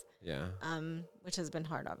 thanks." Yeah. Which has been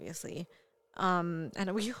hard, obviously. And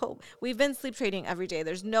we've been sleep trading every day.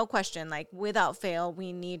 There's no question, like without fail,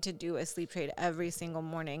 we need to do a sleep trade every single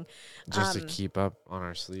morning. Just to keep up on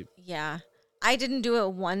our sleep. Yeah. I didn't do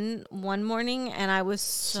it one morning and I was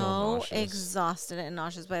so nauseous. exhausted and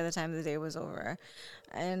nauseous by the time the day was over.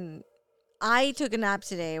 And I took a nap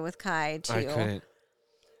today with Kai too. I couldn't.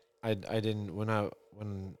 I didn't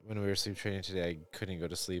when we were sleep training today. I couldn't go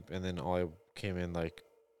to sleep, and then I came in like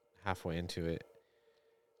halfway into it,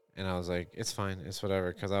 and I was like, "It's fine, it's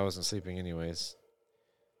whatever," because I wasn't sleeping anyways.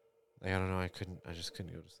 Like I don't know, I just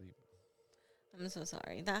couldn't go to sleep. I'm so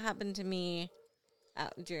sorry. That happened to me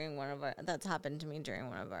that's happened to me during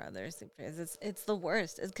one of our other sleep trades. It's the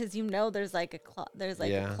worst. It's because there's like a clock. There's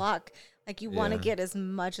like a clock. Like you want to Yeah. get as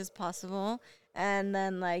much as possible, and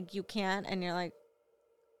then like you can't, and you're like,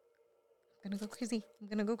 I'm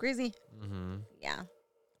gonna go crazy. Mm-hmm. Yeah.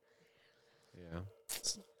 Yeah.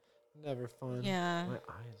 It's never fun. Yeah. My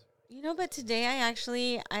eyes. But today I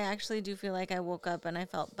actually do feel like I woke up and I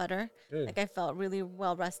felt better. Good. Like I felt really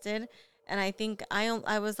well rested, and I think I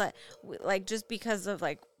was like just because of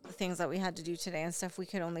like the things that we had to do today and stuff, we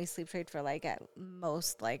could only sleep trade for like at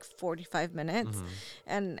most like 45 minutes,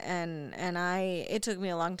 Mm-hmm. and it took me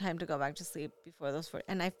a long time to go back to sleep before those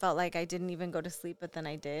and I felt like I didn't even go to sleep, but then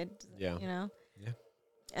I did. Yeah. Yeah. Yeah.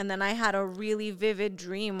 And then I had a really vivid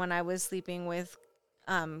dream when I was sleeping with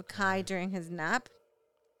Kai during his nap.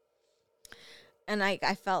 And I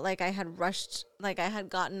felt like I had rushed, like I had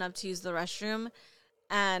gotten up to use the restroom,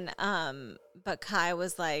 and but Kai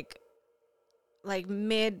was like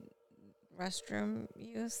mid restroom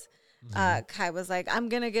use. Kai was like, "I'm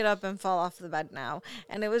gonna get up and fall off the bed now,"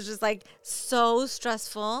 and it was just like so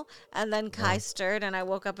stressful. And then Kai stirred, and I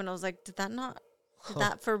woke up and I was like, "Did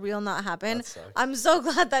that for real not happen?" That sucks. I'm so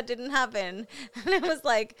glad that didn't happen. And it was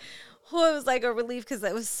like a relief because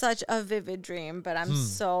it was such a vivid dream. But I'm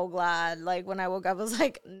so glad. Like when I woke up, I was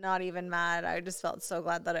like not even mad. I just felt so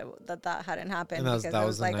glad that that hadn't happened. And that because was it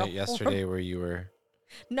was the like night yesterday where you were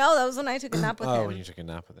No, that was when I took a nap with him. when you took a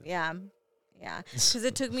nap with him. Yeah. Yeah. Because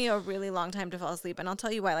it took me a really long time to fall asleep. And I'll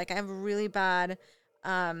tell you why. Like, I have really bad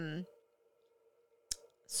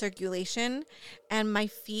circulation. And my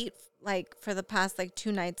feet, like, for the past, like,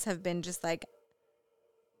 2 nights have been just, like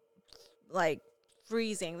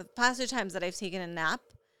freezing. The past 2 times that I've taken a nap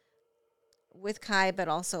with Kai, but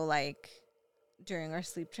also, like, during our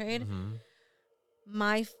sleep trade,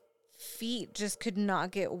 my feet just could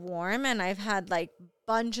not get warm. And I've had, like,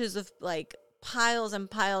 bunches of, like, piles and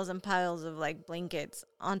piles and piles of, like, blankets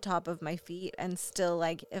on top of my feet, and still,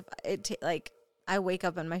 like, if it like I wake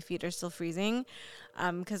up and my feet are still freezing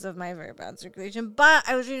because of my very bad circulation. But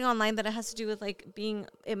I was reading online that it has to do with, like,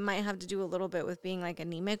 it might have to do a little bit with being, like,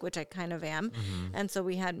 anemic, which I kind of am. And so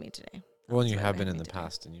we had me today. Well, and you have been in the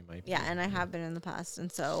past, and you might be. Yeah, and I have been in the past.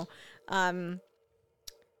 And so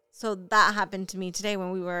so that happened to me today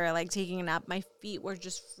when we were, like, taking a nap. My feet were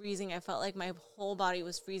just freezing. I felt like my whole body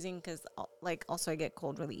was freezing because, like, also I get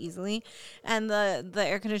cold really easily. And the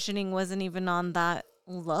air conditioning wasn't even on that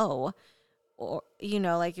low. Or, you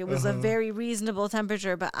know, like, it was a very reasonable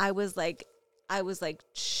temperature, but I was like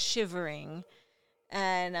shivering,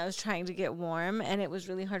 and I was trying to get warm, and it was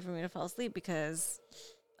really hard for me to fall asleep because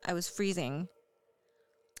I was freezing.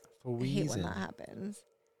 I hate when that happens.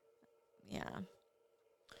 Yeah.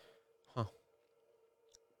 Huh.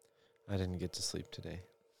 I didn't get to sleep today.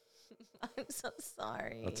 I'm so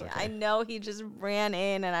sorry. That's okay. I know he just ran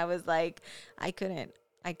in, and I was like, I couldn't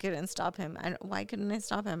stop him. Why couldn't I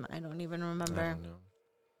stop him? I don't even remember. I don't know.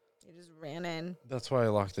 He just ran in. That's why I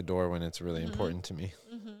lock the door when it's really important to me.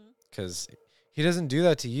 Because he doesn't do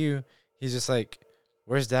that to you. He's just like,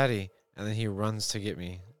 where's Daddy? And then he runs to get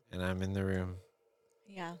me, and I'm in the room.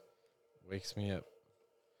 Yeah. Wakes me up.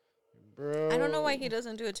 Bro. I don't know why he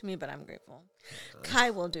doesn't do it to me, but I'm grateful.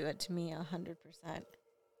 Kai will do it to me 100%.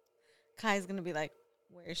 Kai's going to be like,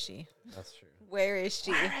 where is she? That's true. Where is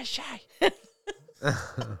she? Where is she?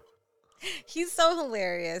 He's so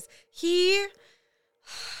hilarious.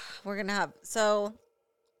 We're going to have, so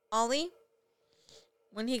Ollie,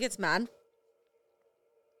 when he gets mad,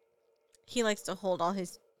 he likes to hold all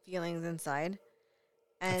his feelings inside.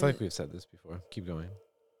 And I feel like we've said this before. Keep going.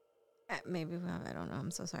 Maybe we have. I don't know.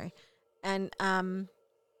 I'm so sorry. And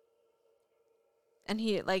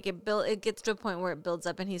he, like, it gets to a point where it builds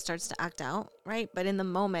up and he starts to act out, right? But in the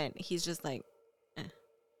moment, he's just like,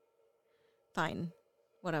 fine,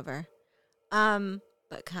 whatever.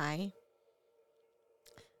 But Kai,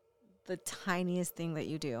 the tiniest thing that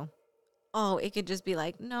you do, it could just be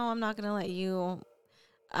like, no, I'm not gonna let you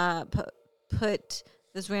put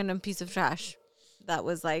this random piece of trash that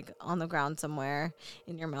was, like, on the ground somewhere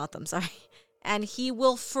in your mouth. I'm sorry. And he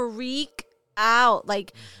will freak out,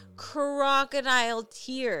 like, crocodile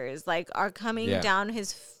tears, like, are coming down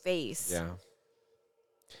his face. Yeah.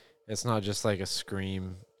 It's not just like a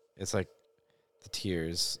scream. It's like the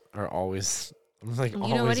tears are always, like, you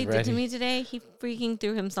know what he did to me today? He freaking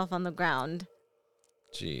threw himself on the ground.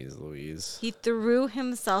 Jeez Louise. He threw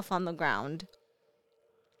himself on the ground.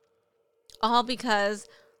 All because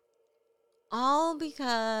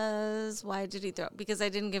why did he throw? Because I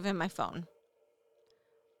didn't give him my phone.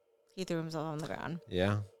 He threw himself on the ground.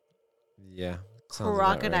 Yeah. Yeah.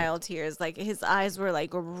 Crocodile tears. Like, his eyes were, like,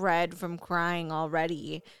 red from crying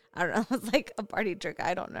already. I don't know. It was like a party trick.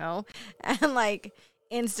 I don't know. And, like,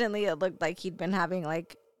 instantly it looked like he'd been having,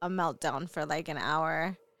 like, a meltdown for, like, an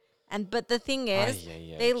hour. But the thing is,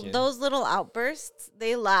 those little outbursts,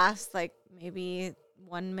 they last, like, maybe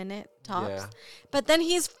 1 minute tops. Yeah. But then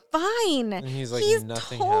he's fine. And he's like,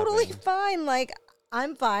 nothing totally happened. Fine. Like,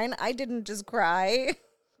 I'm fine. I didn't just cry.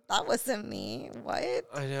 That wasn't me. What?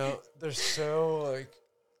 I know. They're so, like,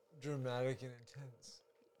 dramatic and intense.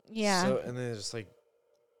 Yeah. So, and then it's just like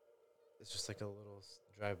a little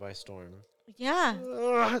drive-by storm. Yeah.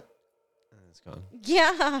 And it's gone.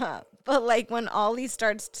 Yeah. But, like, when Ollie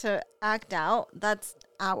starts to act out, that's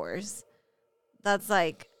hours. That's,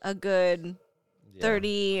 like, a good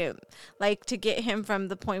 30, like, to get him from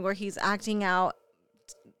the point where he's acting out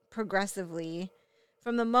progressively,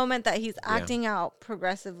 from the moment that he's acting out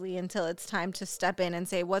progressively until it's time to step in and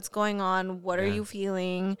say, what's going on? What are you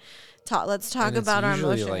feeling? Let's talk about our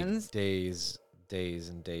emotions. Like days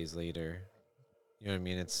and days later. You know what I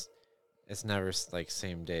mean? It's never, like,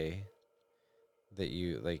 same day that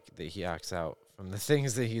you, like, that he acts out from the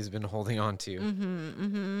things that he's been holding on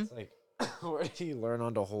to. It's like, where did he learn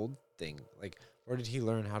on to hold things? Like, where did he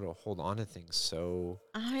learn how to hold on to things so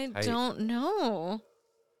I tight? don't know.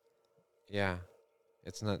 Yeah.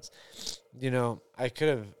 It's nuts. You know, I could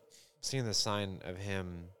have seen the sign of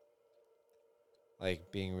him,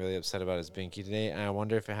 like being really upset about his binky today, and I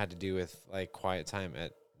wonder if it had to do with like quiet time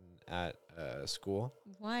at school.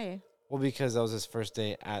 Why? Well, because that was his first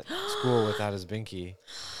day at school without his binky,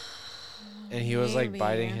 and he was like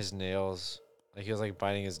biting Maybe. his nails. Like he was like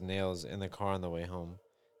biting his nails in the car on the way home.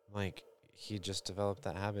 Like he just developed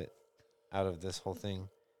that habit out of this whole thing.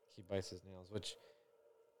 He bites his nails, which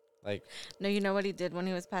like No, you know what he did when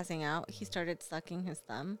he was passing out? He started sucking his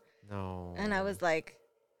thumb. no. And I was like,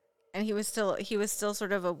 and he was still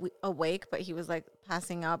sort of awake, but he was like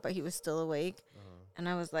passing out, but he was still awake. And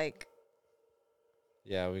I was like,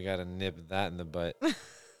 Yeah, we gotta nip that in the butt.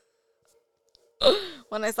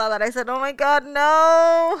 when I saw that, I said, "Oh my God,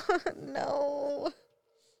 no, no."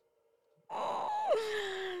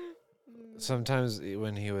 Sometimes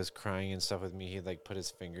when he was crying and stuff with me, he'd like put his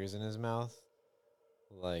fingers in his mouth.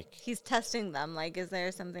 Like He's testing them. Like, is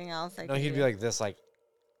there something else I no, can he'd do? be like this, like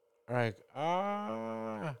like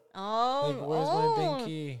like Oh, where's oh. my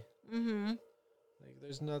binky? Mm-hmm. Like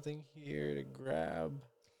there's nothing here to grab.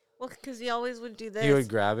 Well, because he always would do this. He would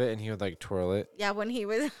grab it and he would like twirl it. Yeah, when he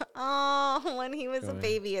was when he was Go a ahead.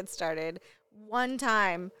 baby, it started one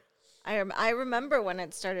time. I remember when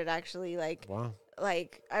it started actually. Wow.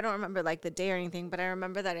 Like I don't remember like the day or anything, but I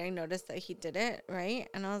remember that I noticed that he did it right,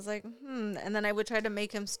 and I was like, and then I would try to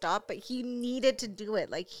make him stop, but he needed to do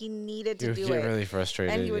it. Like he needed He to would do get it. really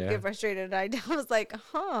frustrated. And he would yeah. get frustrated. I was like,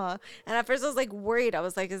 huh. And at first I was like worried. I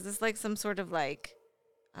was like, is this like some sort of like,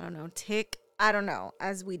 I don't know, tick? I don't know,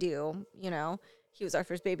 as we do, you know. He was our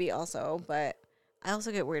first baby also, but I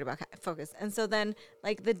also get worried about focus. And so then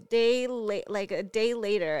like a day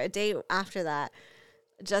after that,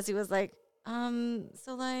 Jesse was like,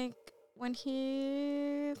 so like when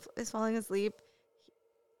he is falling asleep,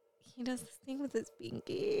 he does this thing with his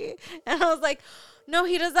binky. And I was like, no,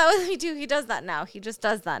 he does that with me too. He does that now. He just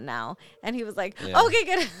does that now. And he was like, Yeah. okay,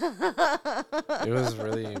 good. It was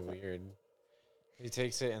really weird. He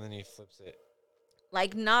takes it and then he flips it.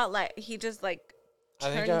 Like, not like, he just like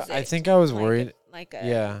turns I it think I was like worried. like a,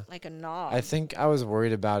 Yeah. like a knob. I think I was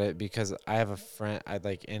worried about it because I have a friend. I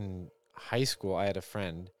like in high school. I had a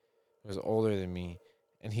friend who was older than me,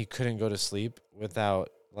 and he couldn't go to sleep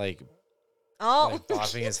without like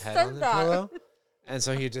bopping he his head said on the that. pillow, and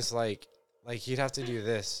so he just like he'd have to do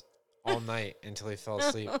this all night until he fell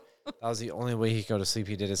asleep. That was the only way he could go to sleep.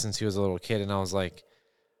 He did it since he was a little kid, and I was like,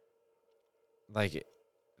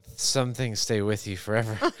 some things stay with you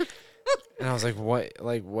forever. And I was like,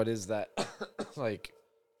 what is that? Like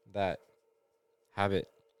that habit.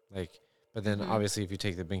 Like, but then obviously if you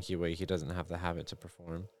take the binky away, he doesn't have the habit to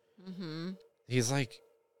perform. Mm-hmm. He's like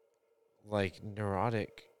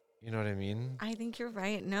neurotic. You know what I mean? I think you're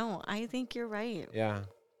right. No, I think you're right. Yeah.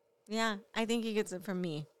 Yeah, I think he gets it from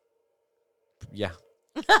me. Yeah.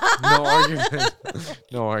 No argument.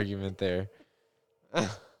 No argument there.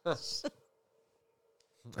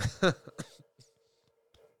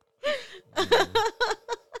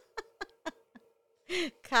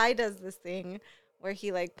 Kai does this thing where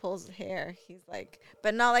he like pulls hair. He's like,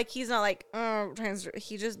 but not like he's not like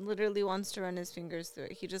he just literally wants to run his fingers through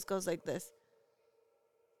it. He just goes like this.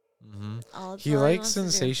 He likes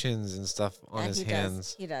sensations and stuff on his he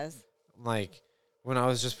hands. Does. He does. Like when I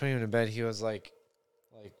was just putting him to bed, he was like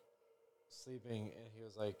sleeping, and he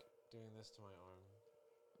was like doing this to my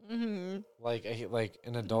arm, like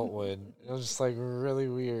an adult would. It was just like really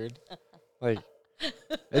weird. Like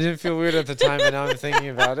it didn't feel weird at the time, but now I'm thinking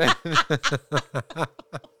about it. I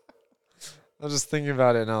was just thinking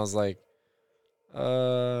about it, and I was like,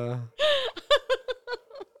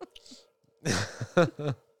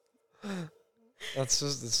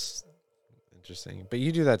 it's interesting. But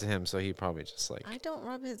you do that to him, so he probably just like. I don't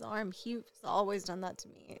rub his arm. He's always done that to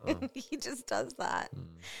me. Oh. He just does that.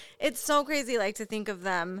 It's so crazy, like to think of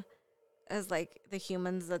them as like the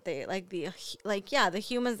humans that they the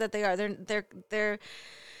humans that they are. They're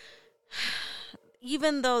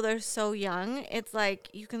even though they're so young, it's like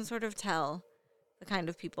you can sort of tell the kind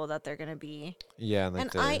of people that they're gonna be. Yeah, And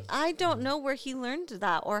I don't know where he learned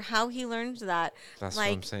that or how he learned that. That's what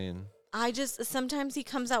I'm saying. I just sometimes he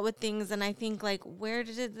comes out with things and I think like, where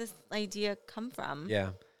did this idea come from? Yeah,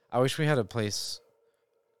 I wish we had a place.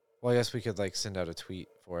 Well, I guess we could like send out a tweet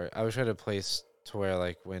for it. I wish we had a place to where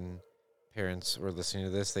like when parents were listening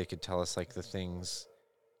to this, they could tell us like the things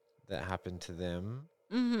that happened to them.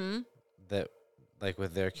 Mm-hmm. That like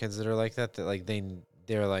with their kids that are like that like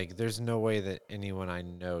they're like, there's no way that anyone I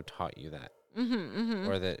know taught you that. Mm-hmm, mm-hmm.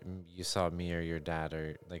 Or that you saw me or your dad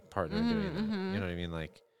or like partner doing that. You know what I mean?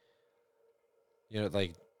 Like, you know,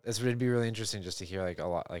 like it'd be really interesting just to hear like a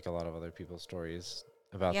lot of other people's stories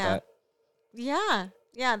about that. Yeah,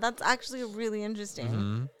 that's actually really interesting.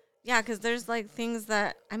 Mm-hmm. Yeah, because there's like things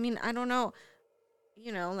that, I mean, I don't know,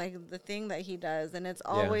 like the thing that he does, and it's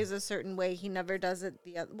Yeah. always a certain way. He never does it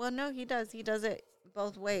the other. Well, no, he does. He does it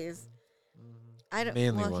both ways. I don't.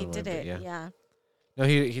 Mainly Well, he one way, did but it. yeah. Yeah. No,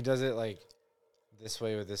 he does it like this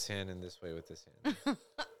way with this hand and this way with this hand.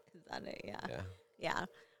 Is that it? Yeah. Yeah. Yeah.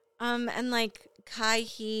 And like Kai,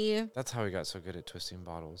 he. That's how he got so good at twisting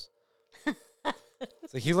bottles.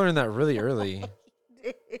 So he learned that really early,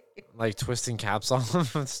 like twisting caps on them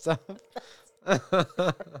and stuff.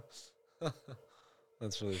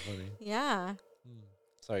 That's really funny. Yeah.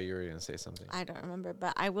 Sorry, you were gonna say something. I don't remember,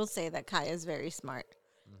 but I will say that Kai is very smart.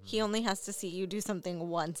 He only has to see you do something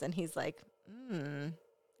once, and he's like,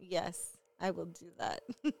 yes, I will do that.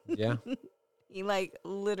 Yeah. He like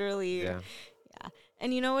literally, Yeah. yeah.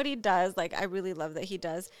 And you know what he does? Like, I really love that he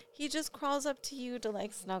does. He just crawls up to you to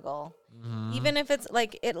like snuggle, even if it's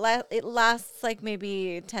like it lasts like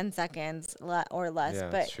maybe 10 seconds or less. Yeah,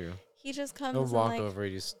 but that's true. he just comes. He'll and, walk like, over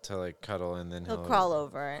just to like cuddle, and then He'll crawl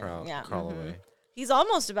over. crawl away. He's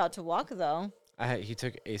almost about to walk though. He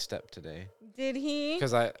took a step today Did he?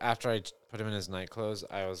 because after I put him in his night clothes,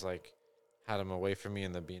 I was like, had him away from me,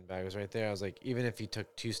 and the beanbag was right there. I was like, even if he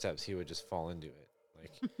took 2 steps, he would just fall into it.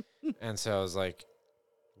 Like, and so I was like,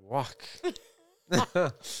 walk.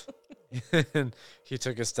 And he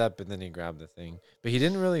took a step, and then he grabbed the thing, but he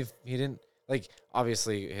didn't like.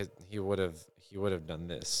 Obviously, he would have done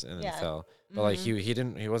this and then fell, but like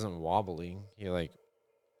he wasn't wobbling. He like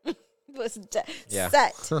was Yeah.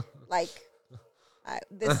 set like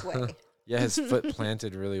this way. Yeah, his foot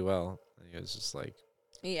planted really well, and he was just like,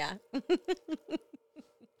 Yeah.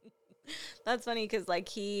 That's funny because like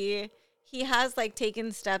he has like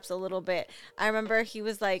taken steps a little bit. I remember he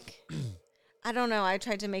was like, I don't know. I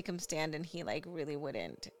tried to make him stand and he like really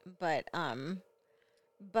wouldn't. But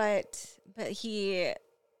he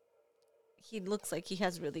looks like he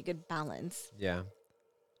has really good balance. yeah.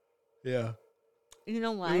 You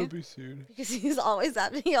know why? be soon. Because he always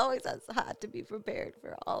has had to be prepared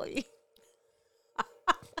for Ollie.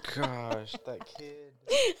 Gosh, that kid.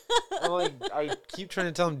 I keep trying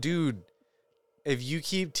to tell him, dude, if you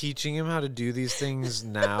keep teaching him how to do these things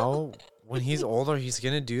now, when he's older, he's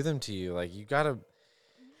gonna do them to you. Like you gotta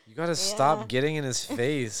stop getting in his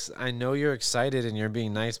face. I know you're excited and you're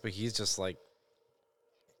being nice, but he's just like,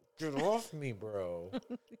 get off me, bro.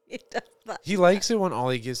 He likes it when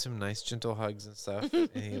Ollie gives him nice, gentle hugs and stuff, and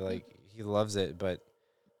he loves it. But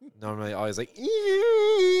normally, Ollie's like,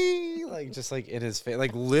 "Ee!" like just like in his face,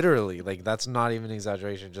 like literally, like that's not even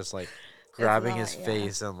exaggeration. Just like grabbing his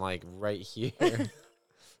face and like right here.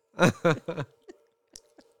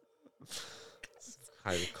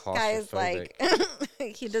 Guy's like,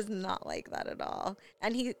 he does not like that at all,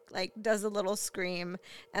 and he like does a little scream,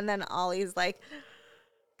 and then Ollie's like,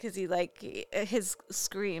 because he like his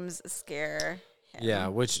screams scare him. Yeah,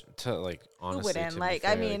 which to like honestly, who wouldn't to be like?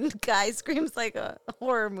 fair, I mean, Guy screams like a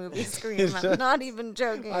horror movie scream. I'm not even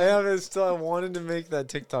joking. I haven't still. I wanted to make that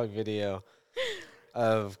TikTok video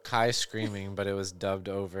of Kai screaming, but it was dubbed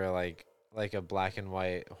over like a black and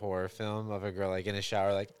white horror film of a girl like in a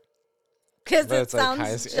shower, like because it sounds like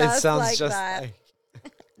just it sounds like just that. like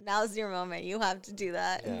Now's your moment. You have to do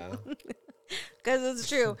that. yeah. Because it's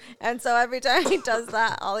true. And so every time he does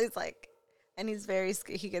that, Ollie's like, and he's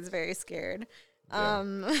he gets very scared. Yeah.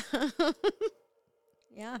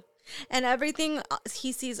 Yeah. And everything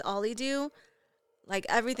he sees Ollie do, like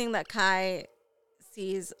everything that Kai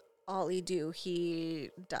sees Ollie do, he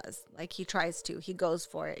does. Like he tries to. He goes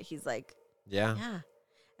for it. He's like, Yeah.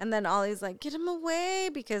 And then Ollie's like, get him away,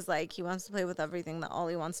 because like he wants to play with everything that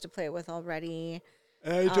Ollie wants to play with already.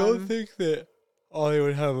 And I don't think that Ollie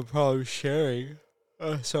would have a problem sharing.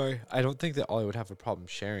 I don't think that Ollie would have a problem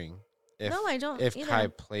sharing. No, I don't If either. Kai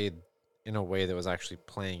played in a way that was actually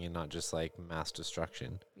playing and not just like mass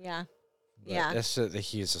destruction. Yeah. But Yeah. it's just that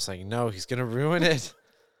he's just like, no, he's gonna ruin it.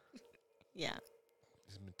 Yeah.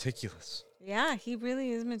 He's meticulous. Yeah, he really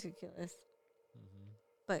is meticulous.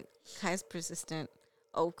 But Kai's persistent.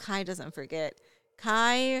 Oh, Kai doesn't forget.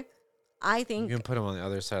 Kai, I think, You can put him on the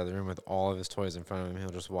other side of the room with all of his toys in front of him. He'll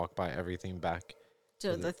just walk by everything back.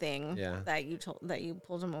 to the thing Yeah. that you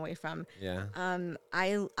pulled him away from. Yeah.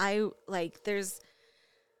 I like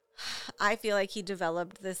I feel like he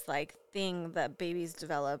developed this like thing that babies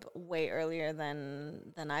develop way earlier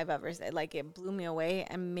than I've ever said. Like it blew me away,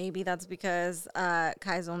 and maybe that's because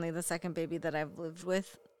Kai's only the second baby that I've lived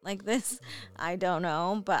with like this. I don't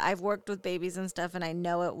know, but I've worked with babies and stuff, and I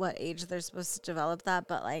know at what age they're supposed to develop that.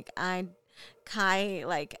 But like Kai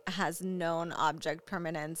like has known object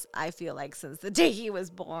permanence, I feel like, since the day he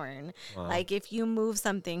was born. Wow. Like if you move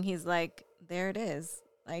something, he's like, there it is.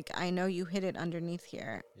 Like, I know you hid it underneath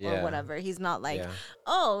here or Yeah. whatever. He's not like, Yeah.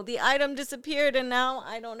 oh, the item disappeared and now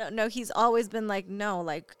I don't know. No, he's always been like, no,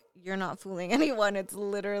 like, you're not fooling anyone. It's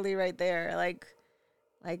literally right there. Like,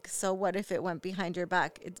 so what if it went behind your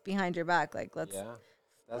back? It's behind your back. Like, let's, Yeah.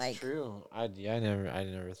 That's like, true. I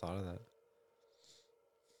never thought of that.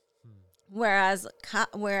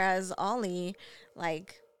 whereas Ollie,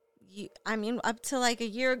 like, I mean, up to like a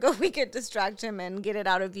year ago, we could distract him and get it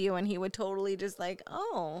out of view, and he would totally just like,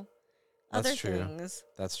 oh, That's other true. things.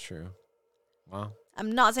 That's true. Wow.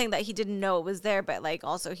 I'm not saying that he didn't know it was there, but like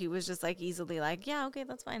also he was just like easily like, yeah, okay,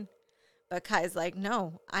 that's fine. But Kai's like,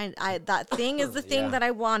 no, I that thing is the thing Yeah. that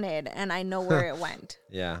I wanted, and I know where it went.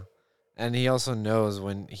 Yeah. And he also knows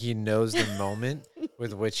when he knows the moment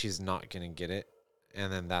with which he's not going to get it.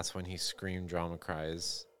 And then that's when he scream drama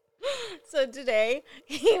cries. So today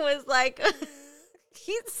he was like,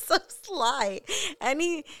 he's so sly, and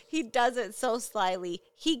he does it so slyly.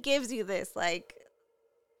 He gives you this like.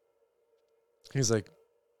 He's like,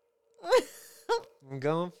 I'm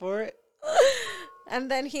going for it. And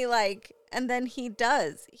then he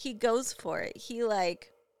goes for it. He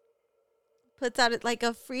like puts out it like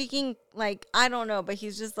a freaking, like, I don't know, but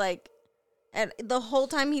he's just like, and the whole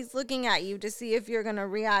time he's looking at you to see if you're going to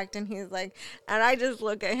react. And he's like, and I just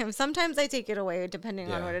look at him. Sometimes I take it away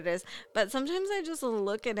depending on Yeah. what it is. But sometimes I just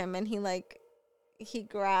look at him and he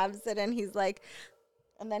grabs it and he's like,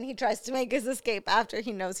 and then he tries to make his escape after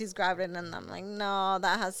he knows he's grabbed it. And I'm like, no,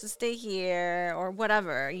 that has to stay here or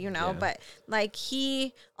whatever, you know. Yeah. But like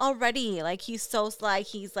he already, like he's so sly.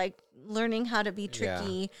 He's like learning how to be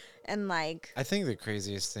tricky and like. I think the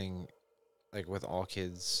craziest thing, like with all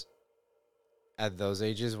kids at those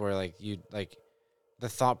ages where like you like the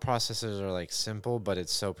thought processes are like simple, but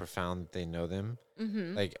it's so profound that they know them.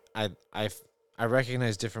 Mm-hmm. Like I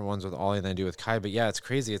recognize different ones with Ollie than I do with Kai, but yeah, it's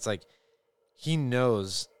crazy. It's like he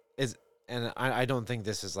knows and I don't think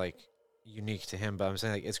this is like unique to him, but I'm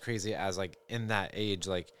saying like it's crazy as like in that age,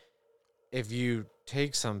 like if you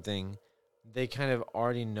take something, they kind of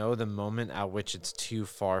already know the moment at which it's too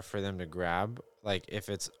far for them to grab. Like if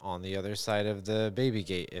it's on the other side of the baby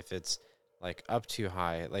gate, if it's like up too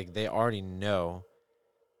high, like they already know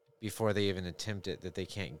before they even attempt it that they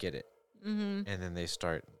can't get it. Mm-hmm. And then they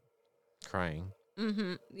start crying.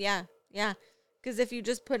 Mm-hmm. Yeah. Yeah. Because if you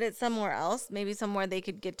just put it somewhere else, maybe somewhere they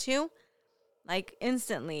could get to, like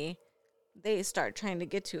instantly they start trying to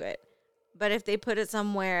get to it. But if they put it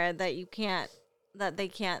somewhere that they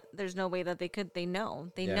can't, there's no way that they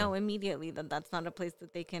know. They Yeah. know immediately that that's not a place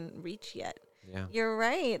that they can reach yet. Yeah. You're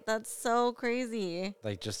right. That's so crazy.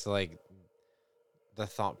 Like just like the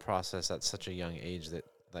thought process at such a young age that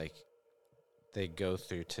like they go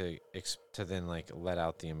through to then like let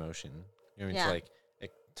out the emotion. You know what I mean? Yeah. To like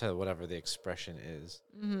to whatever the expression is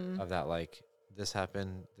Mm-hmm. of that, like this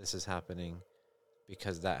happened, this is happening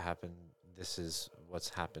because that happened, this is what's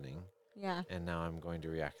happening, Yeah. and now I'm going to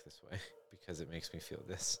react this way because it makes me feel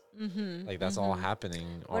this. Mm-hmm. Like that's all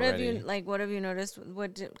happening What already. what have you noticed?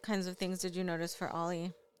 Kinds of things did you notice for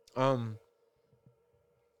Ollie? I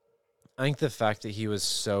think the fact that he was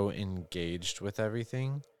so engaged with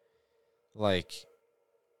everything, like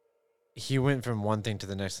he went from one thing to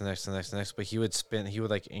the next, but he would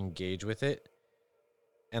like engage with it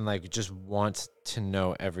and like just want to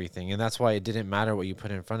know everything. And that's why it didn't matter what you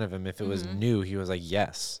put in front of him. If it was new, he was like,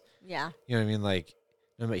 yes. Yeah. You know what I mean? Like,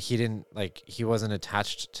 no, but he wasn't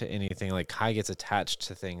attached to anything. Like Kai gets attached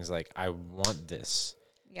to things like, I want this.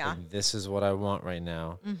 Yeah. Like, this is what I want right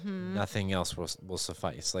now. Mm-hmm. Nothing else will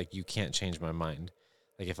suffice. Like, you can't change my mind.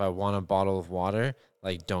 Like, if I want a bottle of water,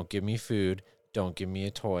 like, don't give me food. Don't give me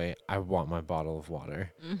a toy. I want my bottle of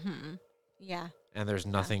water. Mm-hmm. Yeah. And there's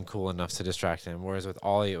nothing cool enough to distract him. Whereas with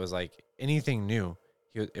Ollie, it was like anything new,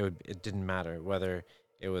 it didn't matter whether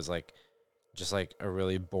it was like just like a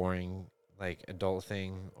really boring like adult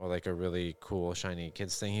thing or like a really cool shiny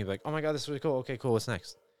kids thing. He'd be like, "Oh my god, this is really cool. Okay, cool. What's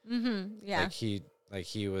next?" Mm-hmm. Yeah. Like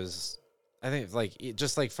he was, I think like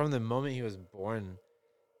just like from the moment he was born,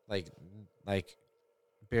 like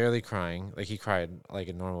barely crying. Like he cried like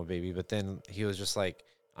a normal baby, but then he was just like,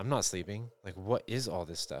 I'm not sleeping. Like, what is all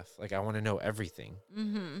this stuff? Like, I want to know everything.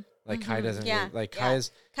 Mm-hmm. Like Kai doesn't really, like yeah.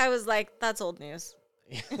 Kai was like, that's old news.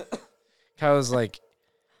 Kai was like,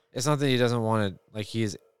 it's not that he doesn't want to, like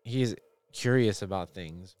he's curious about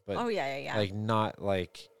things, but Oh yeah. like not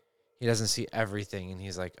like he doesn't see everything and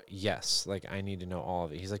he's like, yes, like I need to know all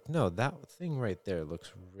of it. He's like, no, that thing right there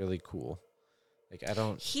looks really cool. Like I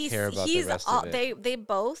don't care about the rest of it. They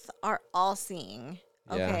both are all seeing.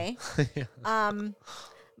 Okay. Yeah.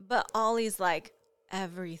 But Ollie's like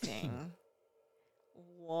everything.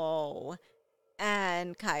 Whoa.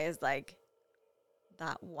 And Kai is like,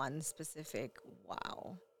 that one specific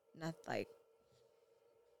wow. Not like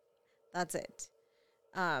that's it.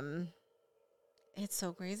 It's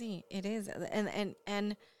so crazy. It is.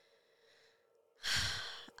 And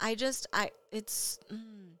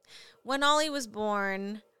when Ollie was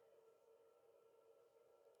born,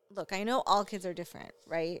 look, I know all kids are different,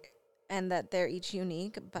 right? And that they're each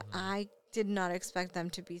unique, but I did not expect them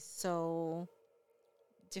to be so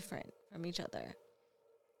different from each other.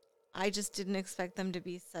 I just didn't expect them to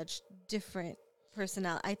be such different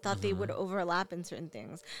personality. I thought they would overlap in certain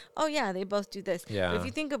things. Oh yeah, they both do this. Yeah. But if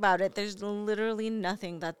you think about it, there's literally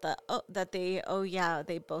nothing that they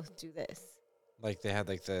both do this. Like they had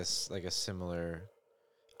like this, like a similar.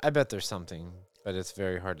 I bet there's something, but it's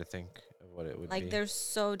very hard to think of what it would be. Like they're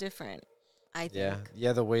so different. I think.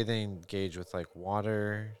 Yeah. The way they engage with like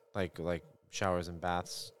water, like showers and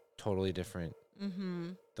baths, totally different. Mm-hmm.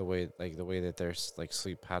 The way that their like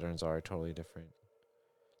sleep patterns are totally different.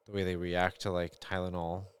 The way they react to like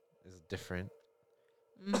Tylenol is different.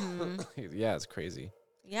 Mm-hmm. Yeah, it's crazy.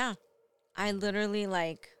 Yeah. I literally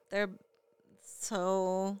they're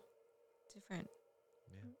so different.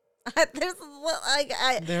 Yeah.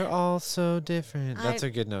 They're They're all so different. That's I- a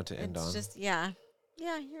good note to end it's on. just yeah.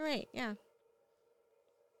 Yeah, you're right. Yeah.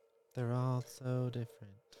 They're all so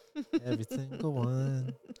different. Every single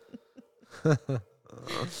one. All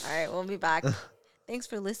right, we'll be back. Thanks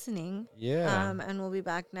for listening. Yeah. And we'll be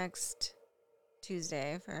back next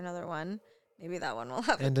Tuesday for another one. Maybe that one will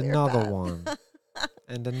have And a clear another path. one.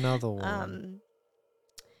 And another one.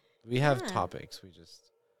 We have yeah. topics. We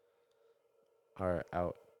just are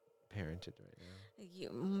out parented right now.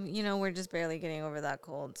 You know, we're just barely getting over that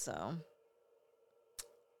cold, so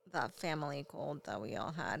that family cold that we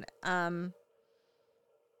all had.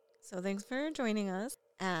 So thanks for joining us,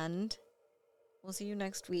 and we'll see you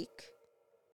next week.